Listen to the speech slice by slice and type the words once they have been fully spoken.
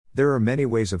There are many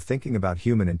ways of thinking about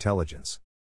human intelligence.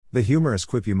 The humorous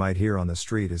quip you might hear on the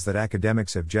street is that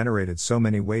academics have generated so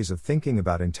many ways of thinking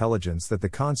about intelligence that the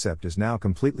concept is now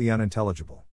completely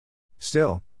unintelligible.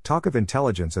 Still, talk of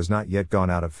intelligence has not yet gone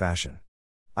out of fashion.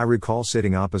 I recall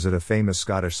sitting opposite a famous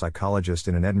Scottish psychologist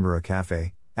in an Edinburgh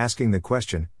cafe, asking the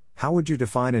question, "How would you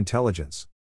define intelligence?"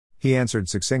 He answered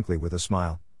succinctly with a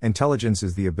smile, "Intelligence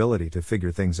is the ability to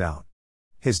figure things out."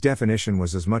 His definition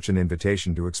was as much an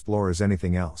invitation to explore as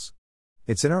anything else.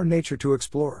 It's in our nature to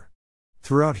explore.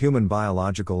 Throughout human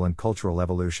biological and cultural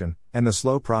evolution, and the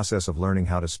slow process of learning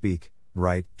how to speak,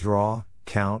 write, draw,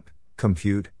 count,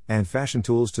 compute, and fashion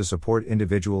tools to support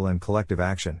individual and collective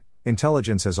action,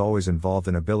 intelligence has always involved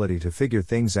an ability to figure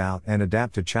things out and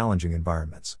adapt to challenging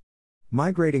environments.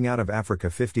 Migrating out of Africa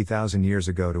 50,000 years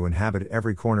ago to inhabit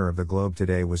every corner of the globe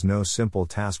today was no simple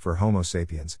task for Homo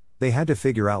sapiens. They had to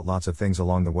figure out lots of things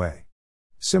along the way.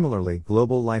 Similarly,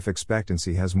 global life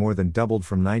expectancy has more than doubled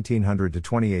from 1900 to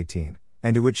 2018,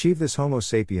 and to achieve this Homo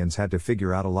sapiens had to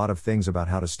figure out a lot of things about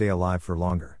how to stay alive for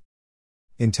longer.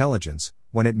 Intelligence,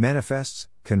 when it manifests,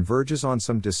 converges on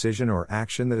some decision or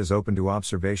action that is open to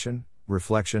observation,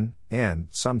 reflection, and,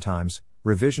 sometimes,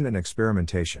 revision and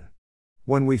experimentation.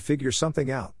 When we figure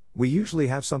something out, we usually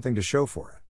have something to show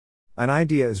for it. An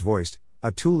idea is voiced,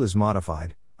 a tool is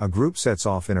modified, a group sets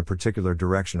off in a particular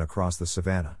direction across the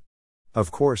savannah. Of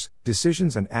course,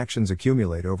 decisions and actions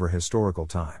accumulate over historical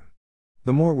time.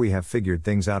 The more we have figured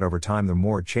things out over time, the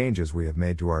more changes we have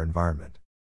made to our environment.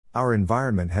 Our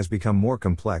environment has become more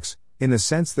complex, in the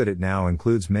sense that it now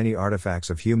includes many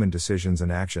artifacts of human decisions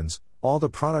and actions, all the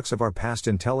products of our past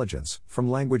intelligence, from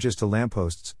languages to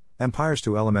lampposts, empires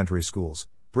to elementary schools,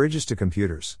 bridges to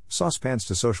computers, saucepans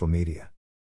to social media.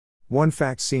 One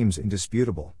fact seems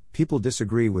indisputable: people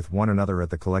disagree with one another at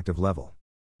the collective level.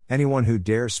 Anyone who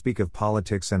dares speak of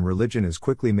politics and religion is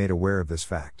quickly made aware of this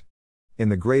fact. In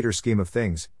the greater scheme of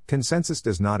things, consensus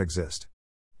does not exist.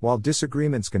 While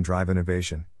disagreements can drive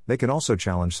innovation, they can also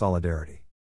challenge solidarity.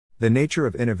 The nature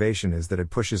of innovation is that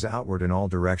it pushes outward in all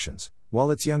directions,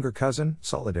 while its younger cousin,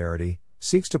 solidarity,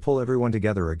 seeks to pull everyone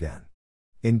together again.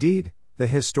 Indeed, the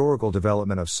historical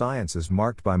development of science is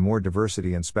marked by more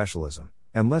diversity and specialism,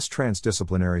 and less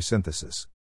transdisciplinary synthesis.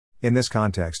 In this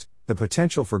context, the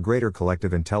potential for greater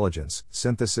collective intelligence,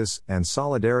 synthesis, and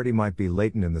solidarity might be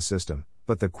latent in the system,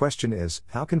 but the question is,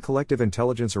 how can collective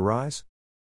intelligence arise?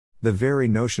 The very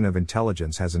notion of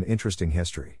intelligence has an interesting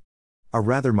history. A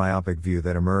rather myopic view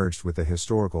that emerged with the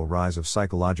historical rise of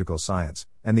psychological science,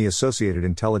 and the associated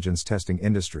intelligence testing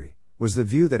industry, was the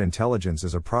view that intelligence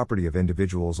is a property of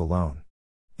individuals alone.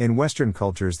 In Western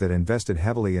cultures that invested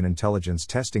heavily in intelligence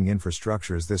testing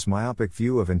infrastructures, this myopic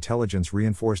view of intelligence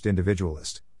reinforced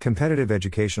individualist, competitive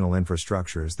educational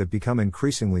infrastructures that become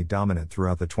increasingly dominant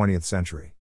throughout the 20th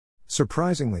century.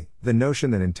 Surprisingly, the notion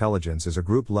that intelligence is a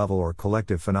group-level or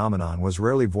collective phenomenon was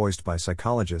rarely voiced by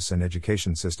psychologists and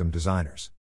education system designers.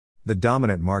 The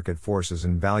dominant market forces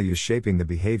and values shaping the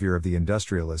behavior of the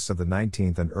industrialists of the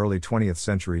 19th and early 20th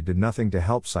century did nothing to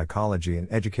help psychology and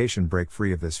education break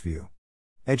free of this view.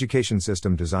 Education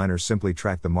system designers simply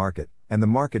tracked the market, and the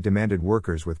market demanded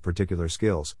workers with particular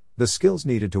skills, the skills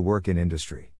needed to work in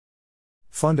industry.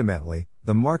 Fundamentally,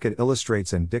 the market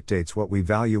illustrates and dictates what we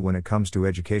value when it comes to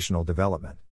educational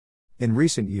development. In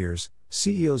recent years,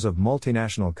 CEOs of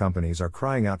multinational companies are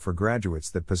crying out for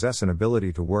graduates that possess an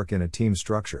ability to work in a team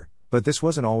structure, but this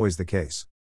wasn't always the case.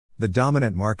 The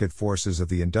dominant market forces of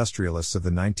the industrialists of the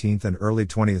 19th and early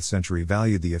 20th century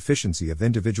valued the efficiency of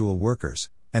individual workers,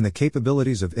 and the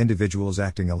capabilities of individuals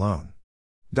acting alone.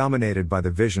 Dominated by the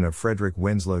vision of Frederick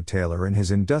Winslow Taylor and his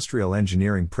industrial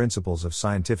engineering principles of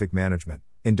scientific management,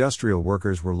 industrial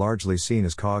workers were largely seen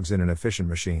as cogs in an efficient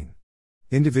machine.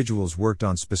 Individuals worked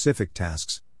on specific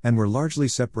tasks, and were largely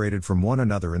separated from one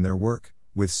another in their work,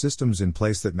 with systems in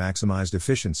place that maximized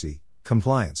efficiency,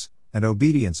 compliance, and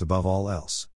obedience above all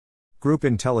else. Group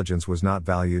intelligence was not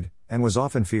valued, and was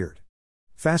often feared.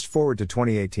 Fast forward to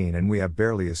 2018 and we have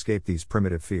barely escaped these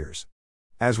primitive fears.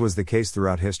 As was the case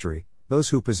throughout history, those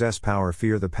who possess power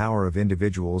fear the power of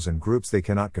individuals and groups they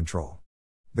cannot control.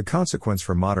 The consequence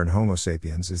for modern Homo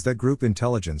sapiens is that group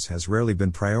intelligence has rarely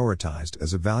been prioritized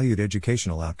as a valued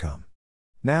educational outcome.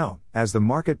 Now, as the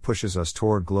market pushes us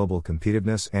toward global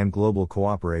competitiveness and global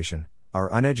cooperation,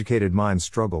 our uneducated minds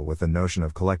struggle with the notion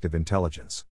of collective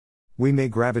intelligence. We may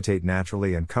gravitate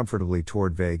naturally and comfortably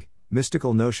toward vague,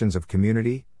 mystical notions of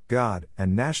community, God,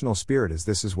 and national spirit as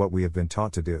this is what we have been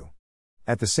taught to do.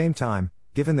 At the same time,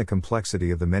 given the complexity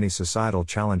of the many societal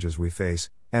challenges we face,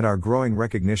 and our growing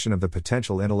recognition of the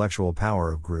potential intellectual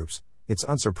power of groups, it's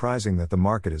unsurprising that the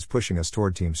market is pushing us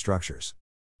toward team structures.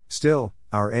 Still,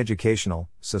 our educational,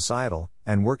 societal,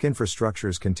 and work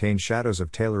infrastructures contain shadows of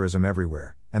Taylorism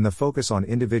everywhere, and the focus on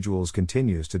individuals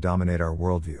continues to dominate our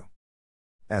worldview.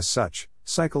 As such,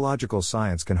 psychological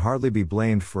science can hardly be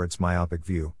blamed for its myopic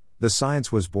view. The science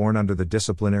was born under the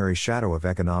disciplinary shadow of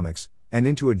economics, and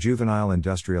into a juvenile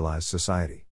industrialized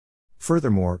society.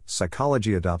 Furthermore,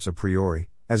 psychology adopts a priori,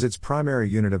 as its primary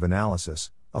unit of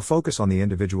analysis, a focus on the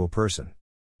individual person.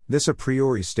 This a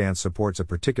priori stance supports a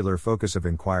particular focus of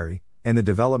inquiry, and the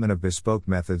development of bespoke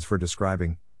methods for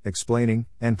describing, explaining,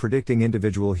 and predicting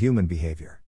individual human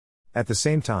behavior. At the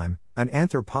same time, an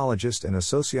anthropologist and a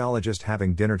sociologist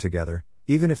having dinner together,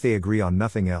 even if they agree on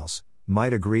nothing else,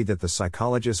 might agree that the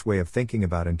psychologist's way of thinking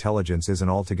about intelligence isn't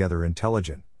altogether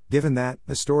intelligent, given that,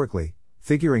 historically,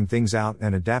 figuring things out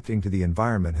and adapting to the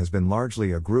environment has been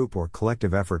largely a group or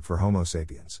collective effort for Homo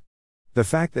sapiens. The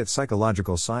fact that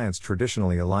psychological science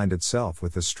traditionally aligned itself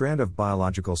with the strand of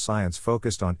biological science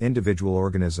focused on individual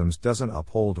organisms doesn't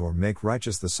uphold or make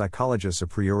righteous the psychologist's a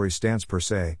priori stance per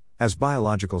se, as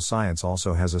biological science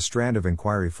also has a strand of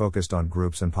inquiry focused on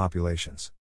groups and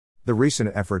populations. The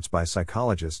recent efforts by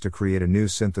psychologists to create a new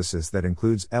synthesis that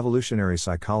includes evolutionary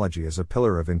psychology as a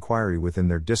pillar of inquiry within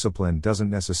their discipline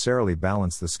doesn't necessarily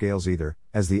balance the scales either,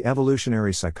 as the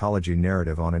evolutionary psychology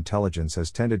narrative on intelligence has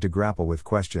tended to grapple with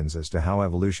questions as to how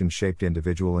evolution shaped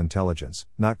individual intelligence,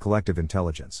 not collective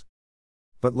intelligence.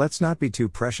 But let's not be too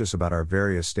precious about our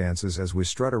various stances as we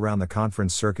strut around the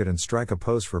conference circuit and strike a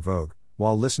pose for Vogue,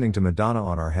 while listening to Madonna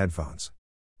on our headphones.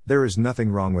 There is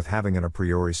nothing wrong with having an a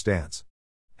priori stance.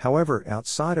 However,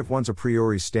 outside of one's a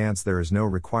priori stance, there is no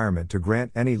requirement to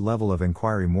grant any level of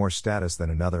inquiry more status than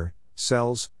another.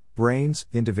 Cells, brains,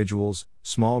 individuals,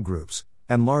 small groups,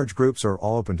 and large groups are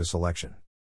all open to selection.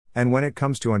 And when it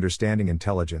comes to understanding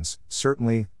intelligence,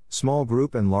 certainly, small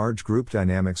group and large group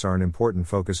dynamics are an important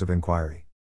focus of inquiry.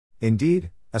 Indeed,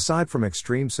 aside from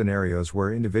extreme scenarios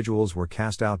where individuals were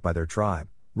cast out by their tribe,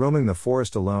 roaming the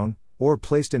forest alone, or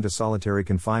placed into solitary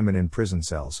confinement in prison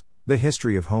cells, the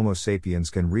history of Homo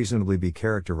sapiens can reasonably be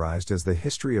characterized as the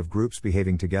history of groups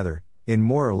behaving together, in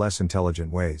more or less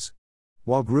intelligent ways.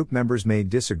 While group members may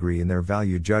disagree in their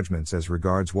value judgments as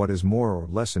regards what is more or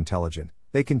less intelligent,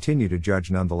 they continue to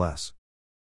judge nonetheless.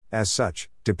 As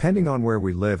such, depending on where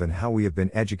we live and how we have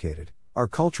been educated, our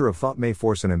culture of thought may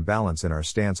force an imbalance in our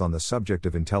stance on the subject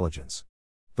of intelligence.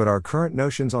 But our current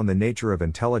notions on the nature of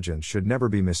intelligence should never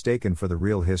be mistaken for the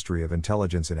real history of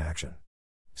intelligence in action.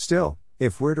 Still,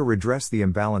 if we're to redress the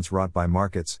imbalance wrought by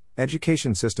markets,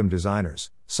 education system designers,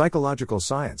 psychological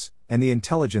science, and the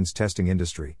intelligence testing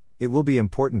industry, it will be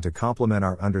important to complement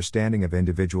our understanding of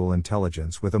individual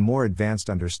intelligence with a more advanced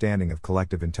understanding of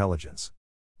collective intelligence.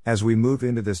 As we move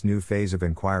into this new phase of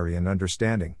inquiry and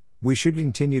understanding, we should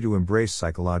continue to embrace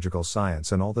psychological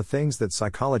science and all the things that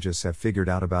psychologists have figured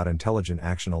out about intelligent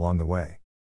action along the way.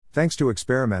 Thanks to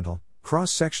experimental,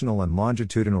 cross-sectional and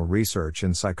longitudinal research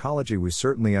in psychology, we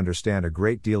certainly understand a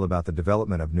great deal about the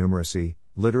development of numeracy,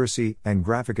 literacy, and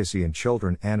graphicacy in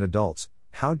children and adults,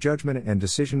 how judgment and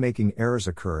decision-making errors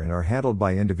occur and are handled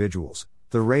by individuals,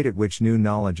 the rate at which new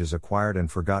knowledge is acquired and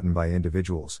forgotten by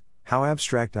individuals, how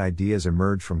abstract ideas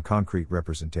emerge from concrete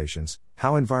representations,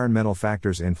 how environmental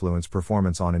factors influence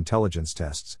performance on intelligence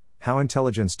tests, how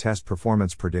intelligence test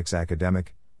performance predicts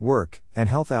academic, work, and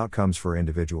health outcomes for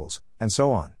individuals, and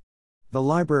so on. The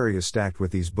library is stacked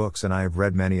with these books and I have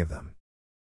read many of them.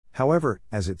 However,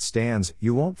 as it stands,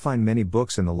 you won't find many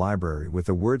books in the library with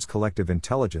the words collective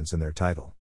intelligence in their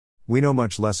title. We know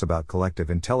much less about collective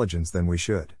intelligence than we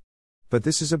should. But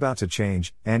this is about to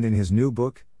change, and in his new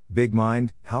book, Big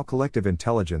Mind, How Collective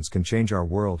Intelligence Can Change Our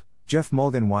World, Jeff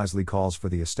Mulgan wisely calls for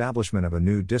the establishment of a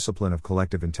new discipline of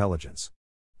collective intelligence.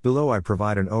 Below I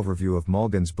provide an overview of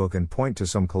Mulgan's book and point to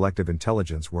some collective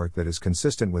intelligence work that is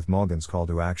consistent with Mulgan's call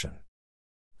to action.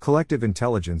 Collective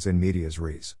intelligence in medias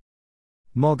res.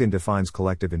 Mulgan defines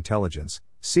collective intelligence,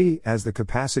 C, as the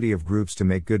capacity of groups to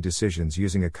make good decisions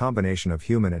using a combination of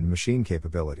human and machine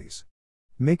capabilities.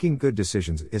 Making good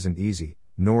decisions isn't easy,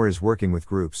 nor is working with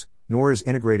groups, nor is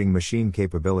integrating machine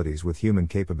capabilities with human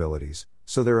capabilities,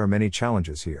 so there are many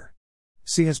challenges here.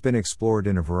 C has been explored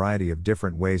in a variety of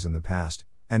different ways in the past,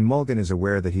 and Mulgan is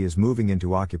aware that he is moving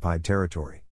into occupied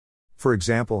territory. For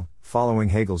example, following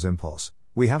Hegel's impulse,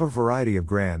 we have a variety of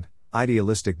grand,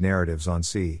 idealistic narratives on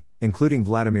C, including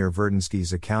Vladimir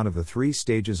Verdinsky's account of the 3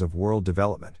 stages of world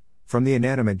development, from the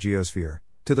inanimate geosphere,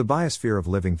 to the biosphere of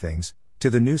living things, to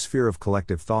the new sphere of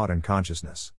collective thought and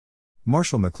consciousness.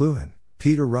 Marshall McLuhan,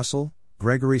 Peter Russell,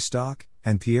 Gregory Stock,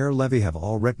 and Pierre Levy have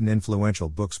all written influential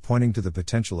books pointing to the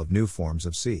potential of new forms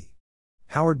of C.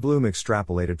 Howard Bloom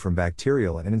extrapolated from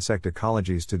bacterial and insect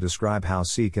ecologies to describe how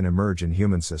C can emerge in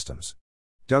human systems.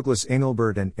 Douglas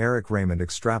Engelbart and Eric Raymond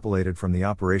extrapolated from the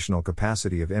operational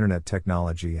capacity of Internet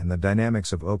technology and the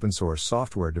dynamics of open-source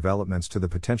software developments to the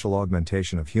potential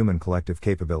augmentation of human collective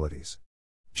capabilities.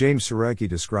 James Surowiecki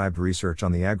described research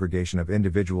on the aggregation of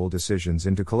individual decisions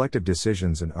into collective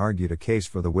decisions and argued a case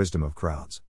for the wisdom of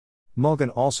crowds. Mulgan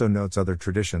also notes other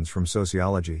traditions from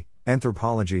sociology,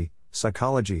 anthropology,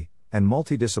 psychology, and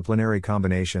multidisciplinary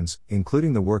combinations,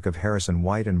 including the work of Harrison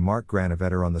White and Mark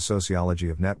Granovetter on the sociology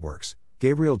of networks,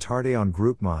 Gabriel Tarde on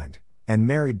group mind, and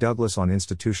Mary Douglas on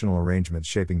institutional arrangements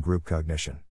shaping group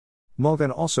cognition.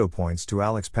 Mulgan also points to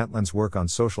Alex Pentland's work on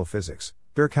social physics,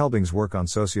 Dirk Helbing's work on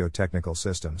socio-technical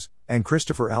systems, and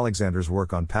Christopher Alexander's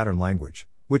work on pattern language,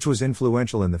 which was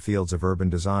influential in the fields of urban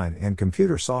design and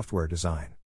computer software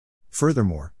design.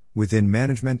 Furthermore, within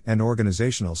management and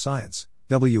organizational science,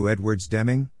 W. Edwards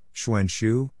Deming, Xuan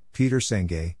Xu, Peter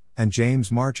Senge, and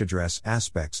James March address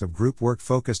aspects of group work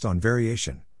focused on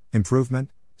variation, improvement,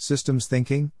 systems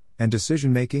thinking, and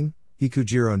decision-making.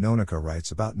 Ikujiro Nonaka writes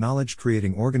about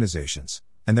knowledge-creating organizations,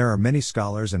 and there are many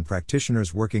scholars and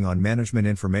practitioners working on management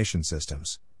information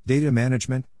systems, data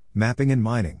management, mapping and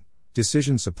mining,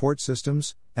 decision support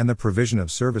systems, and the provision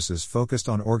of services focused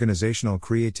on organizational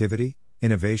creativity,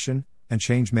 innovation, and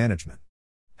change management.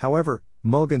 However,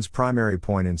 Mulgan's primary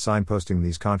point in signposting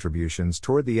these contributions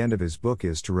toward the end of his book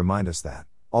is to remind us that,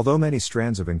 although many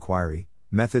strands of inquiry,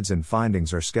 methods and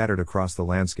findings are scattered across the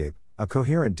landscape, a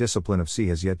coherent discipline of C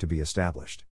has yet to be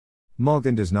established.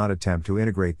 Mulgan does not attempt to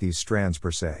integrate these strands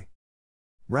per se.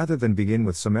 Rather than begin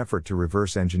with some effort to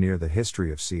reverse engineer the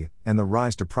history of C and the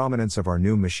rise to prominence of our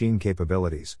new machine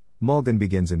capabilities, Mulgan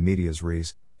begins in medias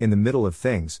res, in the middle of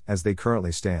things as they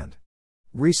currently stand.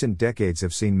 Recent decades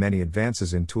have seen many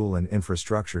advances in tool and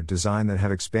infrastructure design that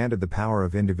have expanded the power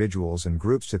of individuals and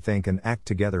groups to think and act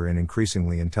together in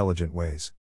increasingly intelligent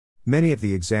ways. Many of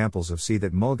the examples of C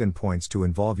that Mulgan points to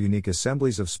involve unique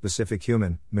assemblies of specific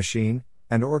human, machine,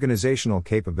 and organizational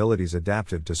capabilities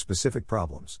adapted to specific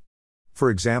problems. For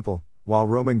example, while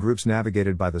roaming groups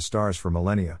navigated by the stars for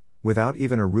millennia, without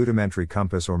even a rudimentary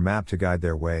compass or map to guide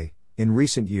their way, in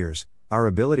recent years, our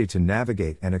ability to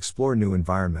navigate and explore new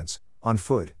environments, on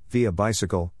foot, via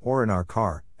bicycle, or in our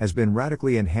car, has been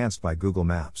radically enhanced by Google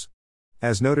Maps.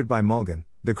 As noted by Mulgan,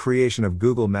 the creation of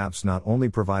Google Maps not only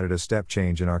provided a step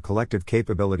change in our collective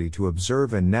capability to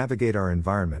observe and navigate our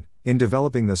environment, in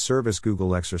developing the service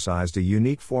Google exercised a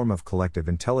unique form of collective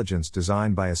intelligence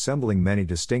designed by assembling many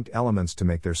distinct elements to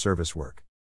make their service work.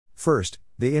 First,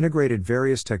 they integrated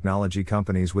various technology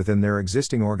companies within their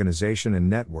existing organization and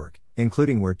network,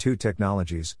 including Where2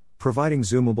 Technologies, providing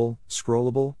zoomable,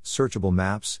 scrollable, searchable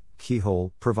maps,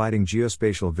 Keyhole, providing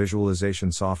geospatial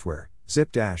visualization software,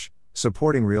 ZipDash,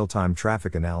 supporting real-time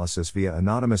traffic analysis via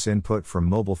anonymous input from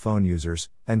mobile phone users,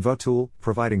 and Votool,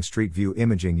 providing street view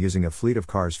imaging using a fleet of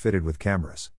cars fitted with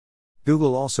cameras.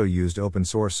 Google also used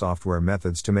open-source software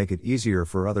methods to make it easier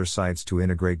for other sites to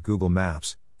integrate Google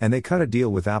Maps, and they cut a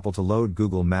deal with Apple to load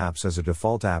Google Maps as a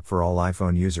default app for all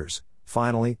iPhone users.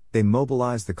 Finally, they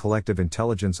mobilized the collective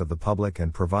intelligence of the public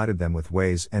and provided them with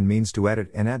ways and means to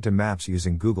edit and add to maps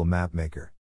using Google Map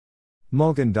Maker.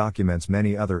 Mulgan documents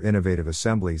many other innovative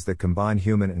assemblies that combine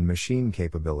human and machine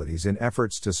capabilities in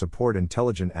efforts to support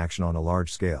intelligent action on a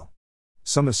large scale.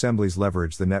 Some assemblies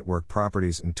leverage the network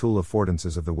properties and tool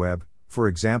affordances of the web, for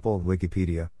example,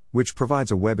 Wikipedia, which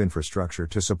provides a web infrastructure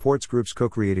to support groups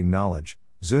co-creating knowledge,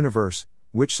 Zooniverse,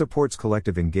 which supports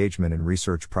collective engagement in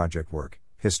research project work,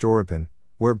 Historipin,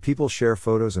 where people share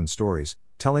photos and stories,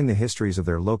 telling the histories of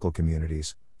their local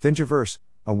communities, Thingiverse,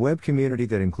 a web community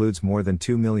that includes more than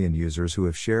 2 million users who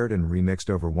have shared and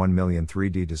remixed over 1 million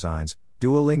 3D designs,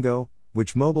 Duolingo,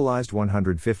 which mobilized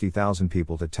 150,000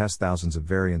 people to test thousands of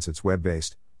variants. It's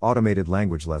web-based, automated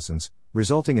language lessons,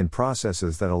 resulting in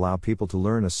processes that allow people to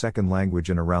learn a second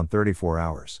language in around 34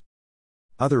 hours.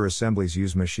 Other assemblies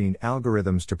use machine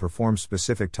algorithms to perform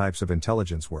specific types of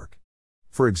intelligence work.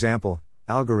 For example,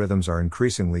 algorithms are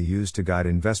increasingly used to guide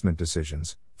investment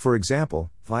decisions. For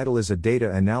example, Vital is a data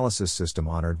analysis system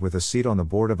honored with a seat on the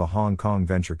board of a Hong Kong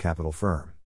venture capital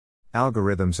firm.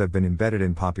 Algorithms have been embedded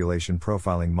in population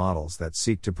profiling models that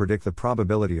seek to predict the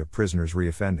probability of prisoners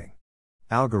reoffending.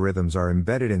 Algorithms are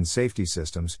embedded in safety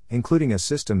systems, including a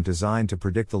system designed to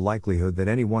predict the likelihood that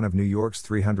any one of New York's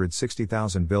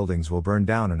 360,000 buildings will burn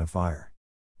down in a fire.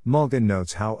 Mulgan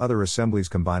notes how other assemblies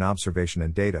combine observation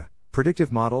and data,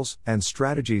 predictive models, and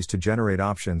strategies to generate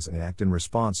options and act in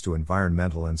response to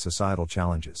environmental and societal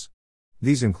challenges.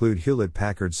 These include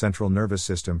Hewlett-Packard's Central Nervous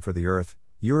System for the Earth,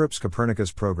 Europe's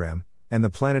Copernicus program, and the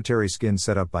planetary skin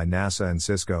set up by NASA and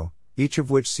Cisco. each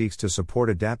of which seeks to support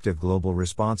adaptive global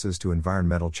responses to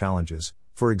environmental challenges,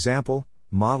 for example,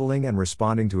 modeling and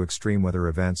responding to extreme weather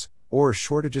events, or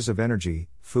shortages of energy,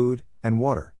 food, and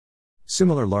water.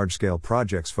 Similar large-scale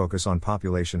projects focus on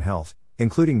population health,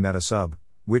 including MetaSub,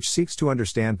 which seeks to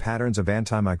understand patterns of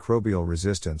antimicrobial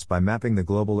resistance by mapping the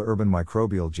global urban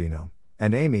microbial genome,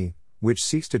 and AMI, which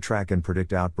seeks to track and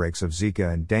predict outbreaks of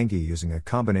Zika and dengue using a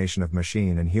combination of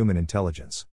machine and human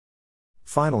intelligence.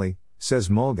 Finally, says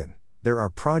Mulgan, there are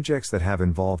projects that have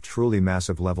involved truly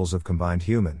massive levels of combined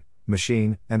human,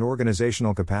 machine, and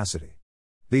organizational capacity.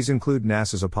 These include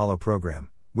NASA's Apollo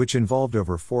program, which involved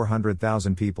over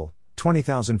 400,000 people,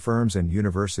 20,000 firms and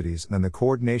universities, and the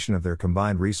coordination of their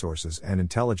combined resources and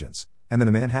intelligence, and the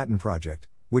Manhattan Project,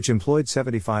 which employed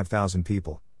 75,000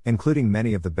 people, including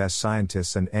many of the best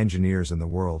scientists and engineers in the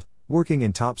world, working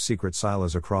in top-secret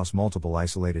silos across multiple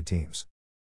isolated teams.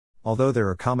 Although there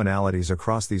are commonalities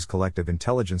across these collective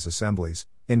intelligence assemblies,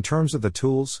 in terms of the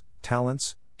tools,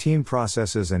 talents, team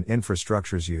processes and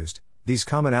infrastructures used, these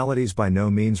commonalities by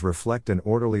no means reflect an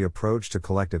orderly approach to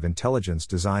collective intelligence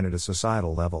design at a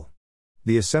societal level.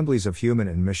 The assemblies of human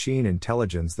and machine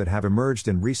intelligence that have emerged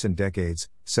in recent decades,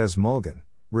 says Mulgan,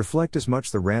 reflect as much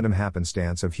the random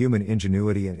happenstance of human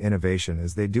ingenuity and innovation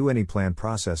as they do any planned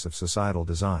process of societal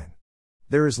design.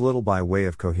 There is little by way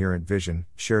of coherent vision,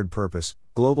 shared purpose,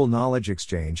 global knowledge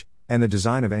exchange, and the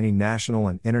design of any national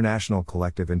and international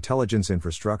collective intelligence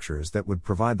infrastructures that would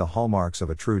provide the hallmarks of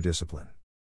a true discipline.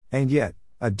 And yet,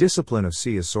 a discipline of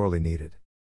C is sorely needed.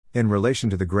 In relation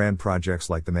to the grand projects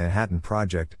like the Manhattan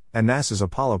Project and NASA's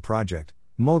Apollo project,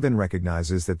 Mulgan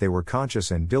recognizes that they were conscious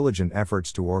and diligent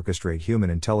efforts to orchestrate human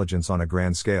intelligence on a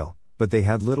grand scale, but they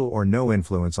had little or no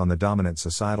influence on the dominant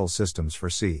societal systems for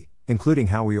C, including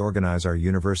how we organize our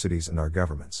universities and our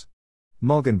governments.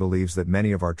 Mulgan believes that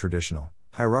many of our traditional,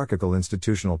 hierarchical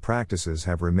institutional practices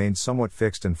have remained somewhat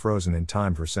fixed and frozen in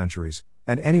time for centuries,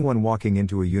 and anyone walking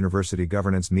into a university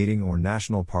governance meeting or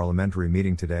national parliamentary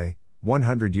meeting today,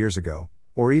 100 years ago,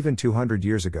 or even 200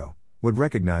 years ago, would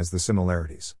recognize the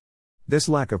similarities. This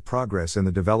lack of progress in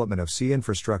the development of C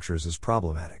infrastructures is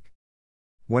problematic.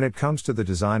 When it comes to the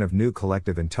design of new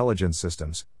collective intelligence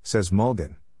systems, says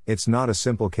Mulgan, it's not a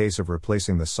simple case of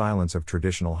replacing the silence of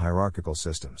traditional hierarchical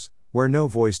systems, where no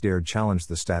voice dared challenge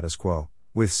the status quo,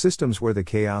 with systems where the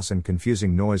chaos and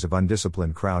confusing noise of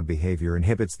undisciplined crowd behavior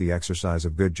inhibits the exercise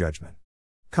of good judgment.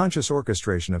 Conscious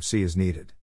orchestration of C is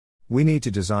needed. We need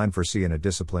to design for C in a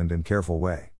disciplined and careful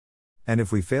way. And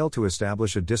if we fail to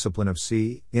establish a discipline of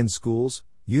C, in schools,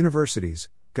 universities,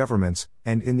 governments,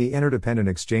 and in the interdependent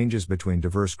exchanges between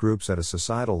diverse groups at a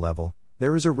societal level,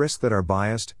 there is a risk that our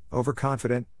biased,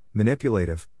 overconfident,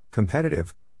 manipulative,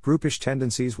 competitive, groupish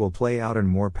tendencies will play out in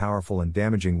more powerful and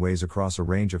damaging ways across a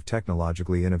range of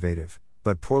technologically innovative,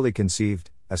 but poorly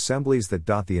conceived, assemblies that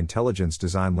dot the intelligence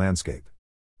design landscape.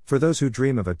 For those who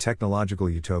dream of a technological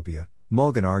utopia,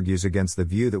 Mulgan argues against the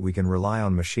view that we can rely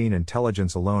on machine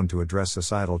intelligence alone to address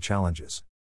societal challenges.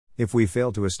 If we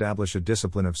fail to establish a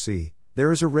discipline of C,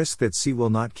 there is a risk that C will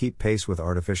not keep pace with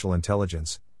artificial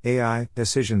intelligence, AI,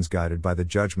 decisions guided by the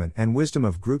judgment and wisdom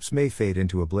of groups may fade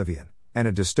into oblivion, and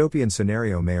a dystopian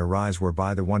scenario may arise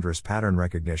whereby the wondrous pattern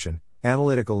recognition,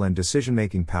 analytical and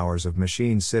decision-making powers of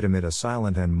machines sit amid a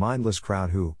silent and mindless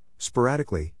crowd who,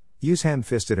 sporadically, use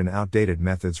ham-fisted and outdated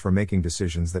methods for making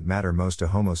decisions that matter most to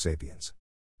Homo sapiens.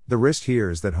 The risk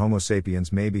here is that Homo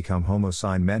sapiens may become Homo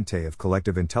sine mente if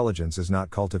collective intelligence is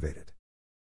not cultivated.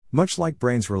 Much like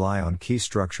brains rely on key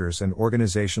structures and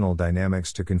organizational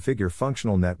dynamics to configure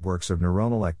functional networks of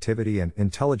neuronal activity and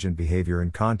intelligent behavior in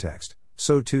context,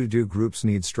 so too do groups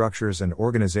need structures and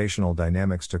organizational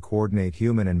dynamics to coordinate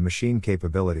human and machine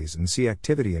capabilities and C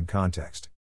activity in context.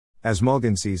 As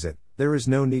Mulgan sees it, there is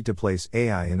no need to place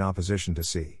AI in opposition to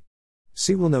C.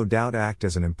 C will no doubt act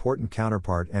as an important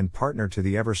counterpart and partner to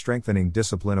the ever-strengthening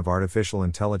discipline of artificial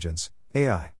intelligence,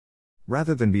 AI.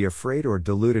 Rather than be afraid or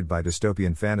deluded by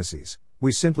dystopian fantasies,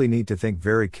 we simply need to think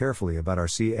very carefully about our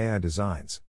C AI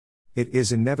designs. It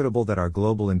is inevitable that our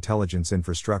global intelligence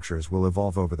infrastructures will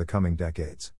evolve over the coming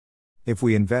decades. If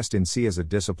we invest in C as a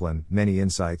discipline, many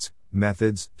insights,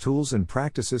 methods, tools and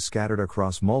practices scattered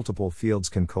across multiple fields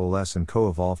can coalesce and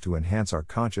co-evolve to enhance our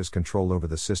conscious control over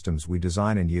the systems we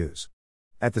design and use.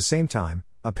 At the same time,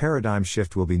 a paradigm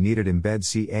shift will be needed to embed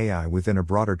C AI within a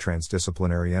broader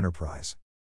transdisciplinary enterprise.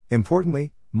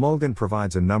 Importantly, Mulgan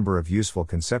provides a number of useful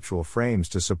conceptual frames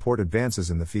to support advances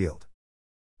in the field.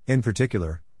 In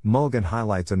particular, Mulgan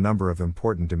highlights a number of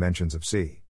important dimensions of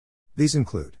C. These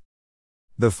include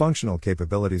the functional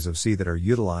capabilities of C that are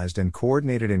utilized and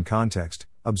coordinated in context,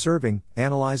 observing,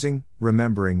 analyzing,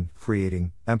 remembering,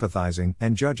 creating, empathizing,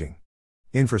 and judging.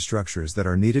 Infrastructures that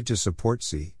are needed to support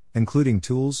C, including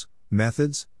tools,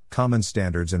 methods, common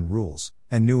standards and rules,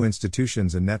 and new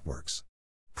institutions and networks.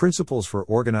 Principles for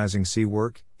organizing C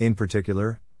work, in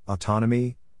particular,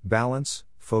 autonomy, balance,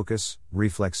 focus,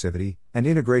 reflexivity, and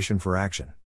integration for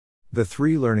action. The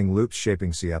 3 learning loops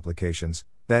shaping C applications,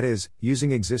 that is,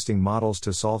 using existing models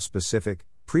to solve specific,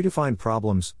 predefined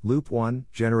problems, Loop 1,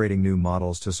 generating new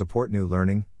models to support new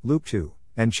learning, Loop 2,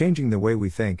 and changing the way we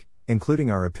think,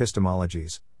 including our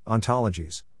epistemologies,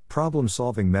 ontologies,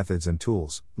 problem-solving methods and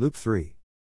tools, Loop 3.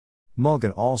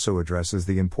 Mulgan also addresses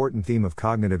the important theme of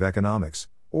cognitive economics,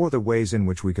 or the ways in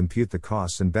which we compute the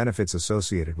costs and benefits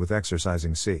associated with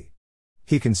exercising C.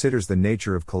 He considers the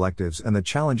nature of collectives and the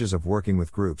challenges of working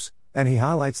with groups, and he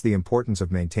highlights the importance of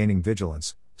maintaining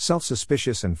vigilance,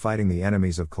 self-suspicious and fighting the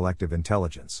enemies of collective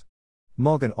intelligence.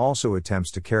 Mulgan also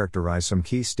attempts to characterize some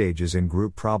key stages in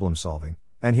group problem solving,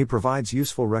 and he provides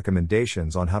useful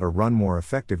recommendations on how to run more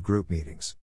effective group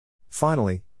meetings.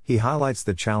 Finally, he highlights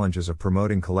the challenges of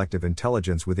promoting collective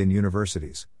intelligence within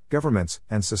universities, governments,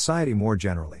 and society more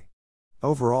generally.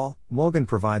 Overall, Mulgan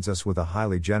provides us with a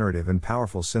highly generative and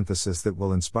powerful synthesis that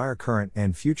will inspire current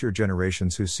and future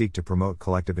generations who seek to promote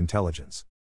collective intelligence.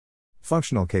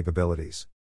 Functional capabilities.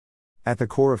 At the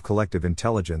core of collective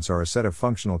intelligence are a set of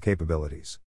functional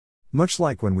capabilities. Much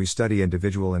like when we study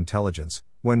individual intelligence,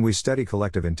 when we study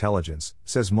collective intelligence,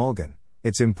 says Mulgan,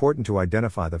 it's important to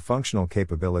identify the functional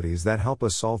capabilities that help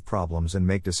us solve problems and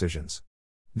make decisions.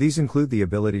 These include the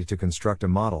ability to construct a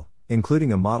model,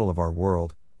 including a model of our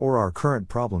world, or our current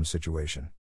problem situation.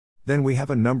 Then we have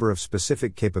a number of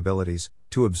specific capabilities,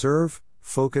 to observe,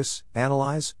 focus,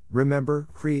 analyze, remember,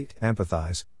 create,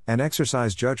 empathize, and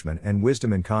exercise judgment and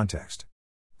wisdom in context.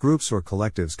 Groups or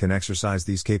collectives can exercise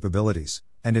these capabilities,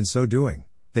 and in so doing,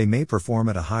 they may perform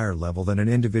at a higher level than an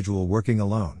individual working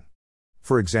alone.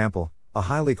 For example, a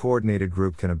highly coordinated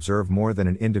group can observe more than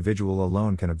an individual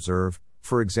alone can observe,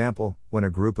 for example, when a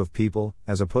group of people,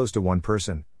 as opposed to one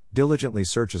person, diligently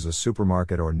searches a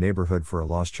supermarket or neighborhood for a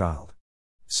lost child.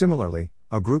 Similarly,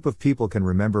 a group of people can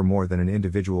remember more than an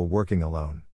individual working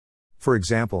alone. For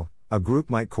example, a group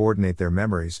might coordinate their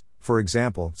memories, for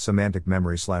example, semantic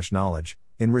memory/knowledge,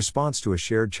 in response to a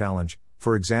shared challenge,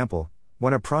 for example,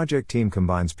 when a project team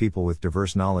combines people with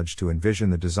diverse knowledge to envision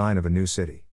the design of a new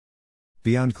city.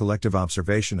 Beyond collective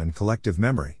observation and collective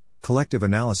memory, collective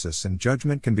analysis and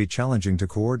judgment can be challenging to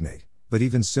coordinate, but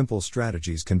even simple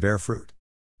strategies can bear fruit.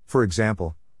 For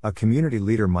example, a community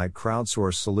leader might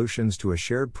crowdsource solutions to a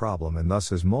shared problem, and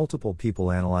thus as multiple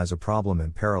people analyze a problem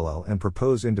in parallel and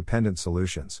propose independent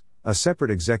solutions, a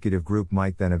separate executive group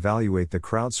might then evaluate the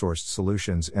crowdsourced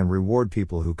solutions and reward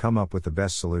people who come up with the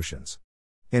best solutions.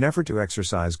 In effort to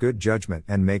exercise good judgment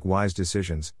and make wise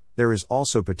decisions, there is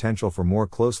also potential for more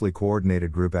closely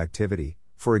coordinated group activity.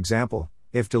 For example,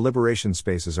 if deliberation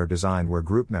spaces are designed where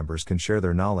group members can share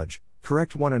their knowledge,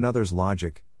 correct one another's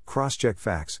logic, cross-check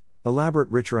facts, elaborate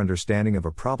richer understanding of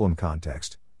a problem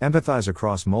context, empathize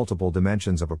across multiple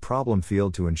dimensions of a problem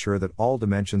field to ensure that all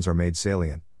dimensions are made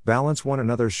salient, balance one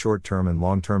another's short-term and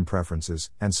long-term preferences,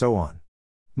 and so on.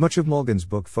 Much of Mulgan's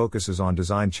book focuses on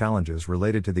design challenges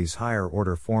related to these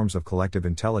higher-order forms of collective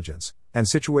intelligence, and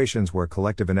situations where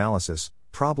collective analysis,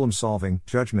 problem-solving,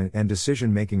 judgment and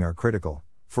decision-making are critical,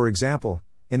 for example,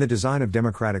 in the design of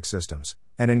democratic systems,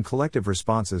 and in collective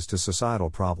responses to societal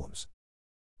problems.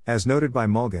 As noted by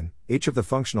Mulgan, each of the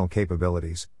functional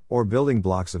capabilities, or building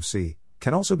blocks of C,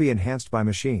 can also be enhanced by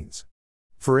machines.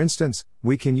 For instance,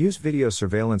 we can use video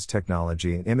surveillance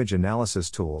technology and image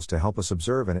analysis tools to help us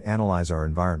observe and analyze our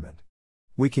environment.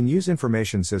 We can use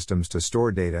information systems to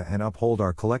store data and uphold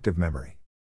our collective memory.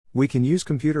 We can use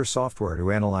computer software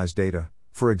to analyze data,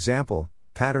 for example,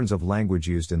 patterns of language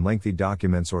used in lengthy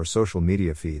documents or social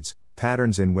media feeds,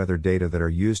 patterns in weather data that are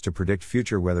used to predict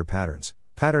future weather patterns,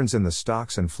 patterns in the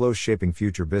stocks and flows shaping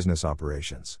future business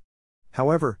operations.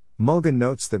 However, Mulgan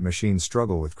notes that machines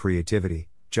struggle with creativity,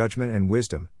 judgment and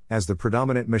wisdom, as the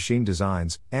predominant machine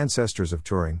designs, ancestors of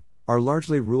Turing, are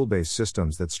largely rule-based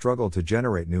systems that struggle to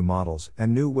generate new models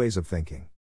and new ways of thinking.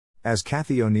 As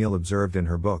Cathy O'Neil observed in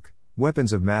her book,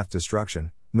 Weapons of Math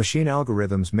Destruction, machine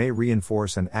algorithms may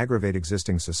reinforce and aggravate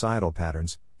existing societal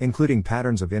patterns, including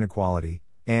patterns of inequality,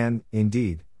 and,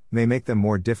 indeed, may make them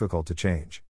more difficult to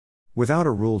change. Without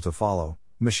a rule to follow,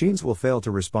 machines will fail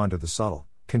to respond to the subtle,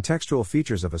 contextual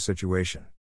features of a situation.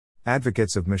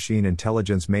 Advocates of machine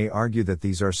intelligence may argue that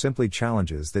these are simply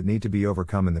challenges that need to be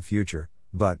overcome in the future,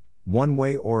 but, one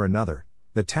way or another,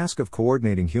 the task of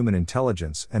coordinating human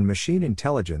intelligence and machine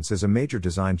intelligence is a major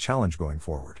design challenge going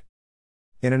forward.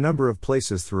 In a number of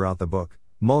places throughout the book,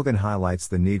 Mulgan highlights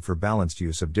the need for balanced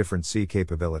use of different C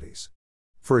capabilities.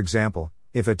 For example,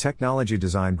 if a technology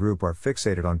design group are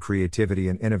fixated on creativity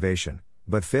and innovation,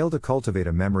 but fail to cultivate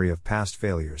a memory of past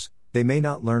failures, they may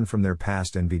not learn from their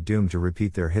past and be doomed to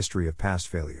repeat their history of past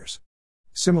failures.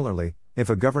 Similarly, if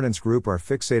a governance group are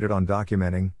fixated on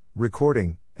documenting,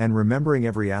 recording, and remembering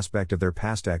every aspect of their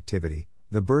past activity,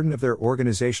 the burden of their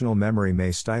organizational memory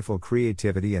may stifle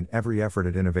creativity and every effort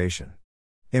at innovation.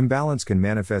 Imbalance can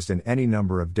manifest in any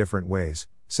number of different ways,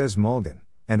 says Mulgan,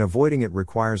 and avoiding it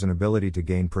requires an ability to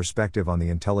gain perspective on the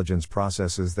intelligence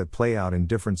processes that play out in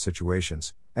different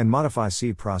situations, and modify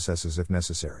C processes if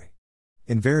necessary.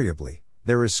 Invariably,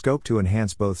 there is scope to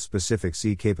enhance both specific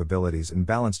C capabilities and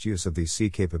balanced use of these C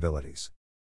capabilities.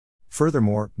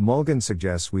 Furthermore, Mulgan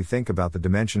suggests we think about the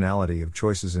dimensionality of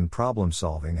choices in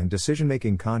problem-solving and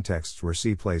decision-making contexts where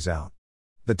C plays out.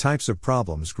 The types of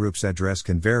problems groups address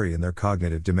can vary in their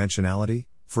cognitive dimensionality.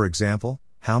 For example,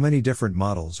 how many different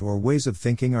models or ways of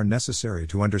thinking are necessary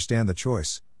to understand the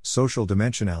choice? Social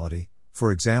dimensionality,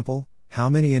 for example, how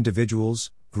many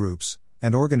individuals, groups,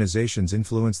 and organizations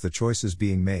influence the choices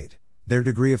being made? Their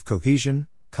degree of cohesion,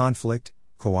 conflict,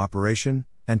 cooperation,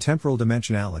 and temporal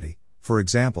dimensionality, for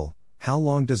example, how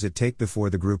long does it take before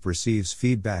the group receives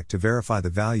feedback to verify the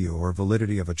value or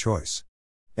validity of a choice?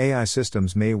 AI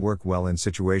systems may work well in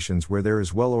situations where there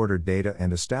is well-ordered data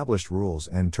and established rules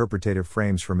and interpretative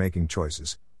frames for making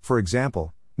choices, for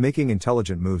example, making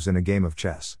intelligent moves in a game of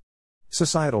chess.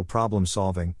 Societal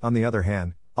problem-solving, on the other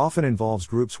hand, often involves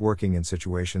groups working in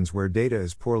situations where data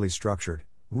is poorly structured,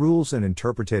 rules and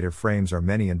interpretative frames are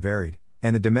many and varied,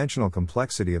 and the dimensional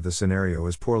complexity of the scenario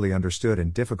is poorly understood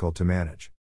and difficult to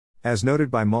manage. As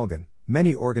noted by Mulgan,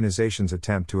 many organizations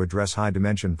attempt to address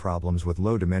high-dimension problems with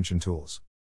low-dimension tools.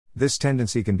 This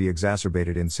tendency can be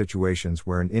exacerbated in situations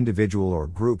where an individual or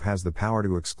group has the power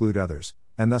to exclude others,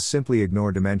 and thus simply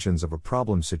ignore dimensions of a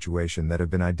problem situation that have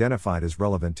been identified as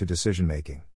relevant to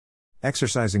decision-making.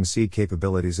 Exercising C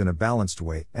capabilities in a balanced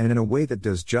way and in a way that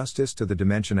does justice to the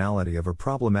dimensionality of a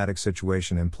problematic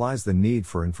situation implies the need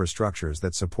for infrastructures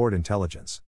that support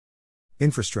intelligence.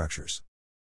 Infrastructures.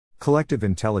 Collective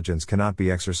intelligence cannot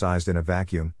be exercised in a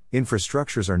vacuum.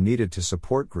 Infrastructures are needed to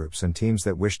support groups and teams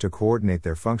that wish to coordinate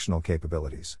their functional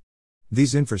capabilities.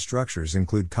 These infrastructures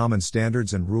include common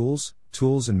standards and rules,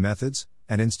 tools and methods,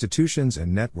 and institutions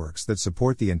and networks that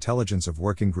support the intelligence of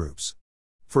working groups.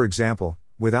 For example,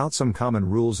 without some common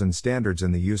rules and standards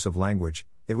in the use of language,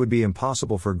 it would be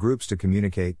impossible for groups to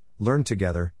communicate, learn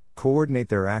together, coordinate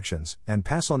their actions, and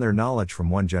pass on their knowledge from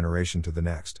one generation to the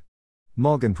next.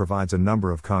 Mulgan provides a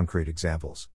number of concrete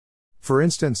examples. For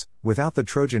instance, without the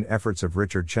Trojan efforts of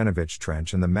Richard Chenovich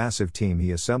Trench and the massive team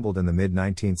he assembled in the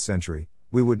mid-19th century,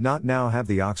 we would not now have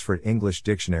the Oxford English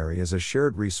Dictionary as a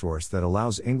shared resource that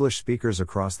allows English speakers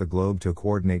across the globe to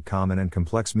coordinate common and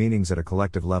complex meanings at a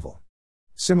collective level.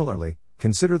 Similarly,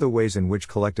 consider the ways in which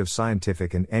collective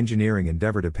scientific and engineering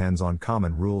endeavor depends on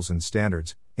common rules and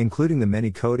standards, including the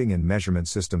many coding and measurement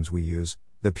systems we use,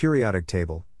 the periodic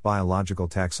table, biological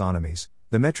taxonomies,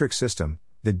 the metric system,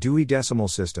 the Dewey Decimal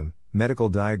System, medical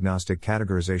diagnostic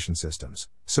categorization systems,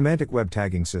 semantic web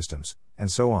tagging systems,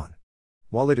 and so on.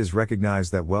 While it is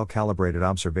recognized that well-calibrated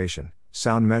observation,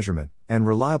 sound measurement, and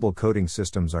reliable coding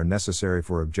systems are necessary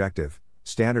for objective,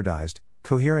 standardized,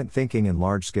 coherent thinking and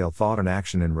large-scale thought and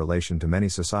action in relation to many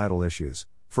societal issues,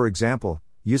 for example,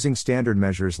 using standard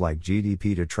measures like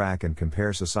GDP to track and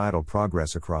compare societal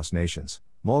progress across nations,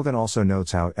 Mulgan also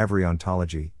notes how every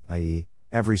ontology, i.e.,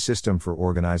 every system for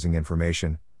organizing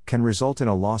information, can result in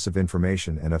a loss of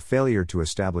information and a failure to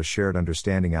establish shared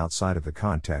understanding outside of the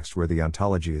context where the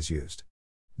ontology is used.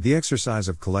 The exercise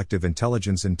of collective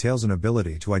intelligence entails an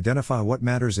ability to identify what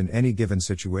matters in any given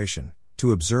situation,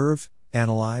 to observe,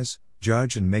 analyze,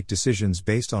 judge and make decisions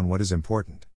based on what is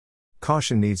important.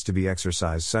 Caution needs to be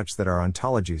exercised such that our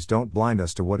ontologies don't blind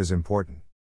us to what is important.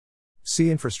 C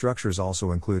infrastructures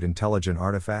also include intelligent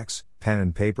artifacts, pen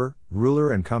and paper,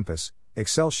 ruler and compass,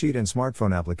 Excel sheet and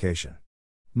smartphone application.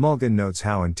 Mulgan notes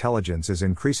how intelligence is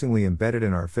increasingly embedded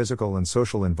in our physical and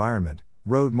social environment.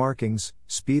 Road markings,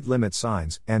 speed limit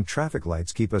signs, and traffic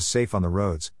lights keep us safe on the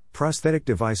roads. Prosthetic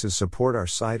devices support our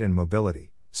sight and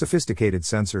mobility. Sophisticated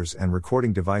sensors and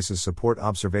recording devices support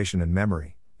observation and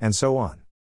memory, and so on.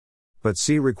 But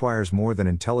C requires more than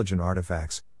intelligent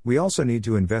artifacts. We also need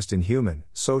to invest in human,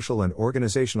 social and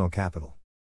organizational capital.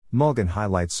 Mulgan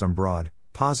highlights some broad,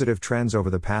 positive trends over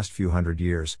the past few hundred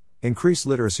years: increased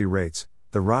literacy rates,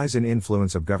 the rise in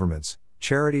influence of governments,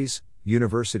 charities,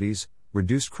 universities,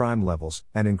 reduced crime levels,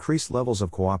 and increased levels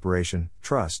of cooperation,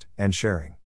 trust, and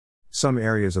sharing. Some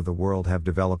areas of the world have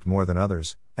developed more than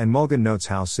others, and Mulgan notes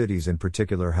how cities in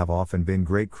particular have often been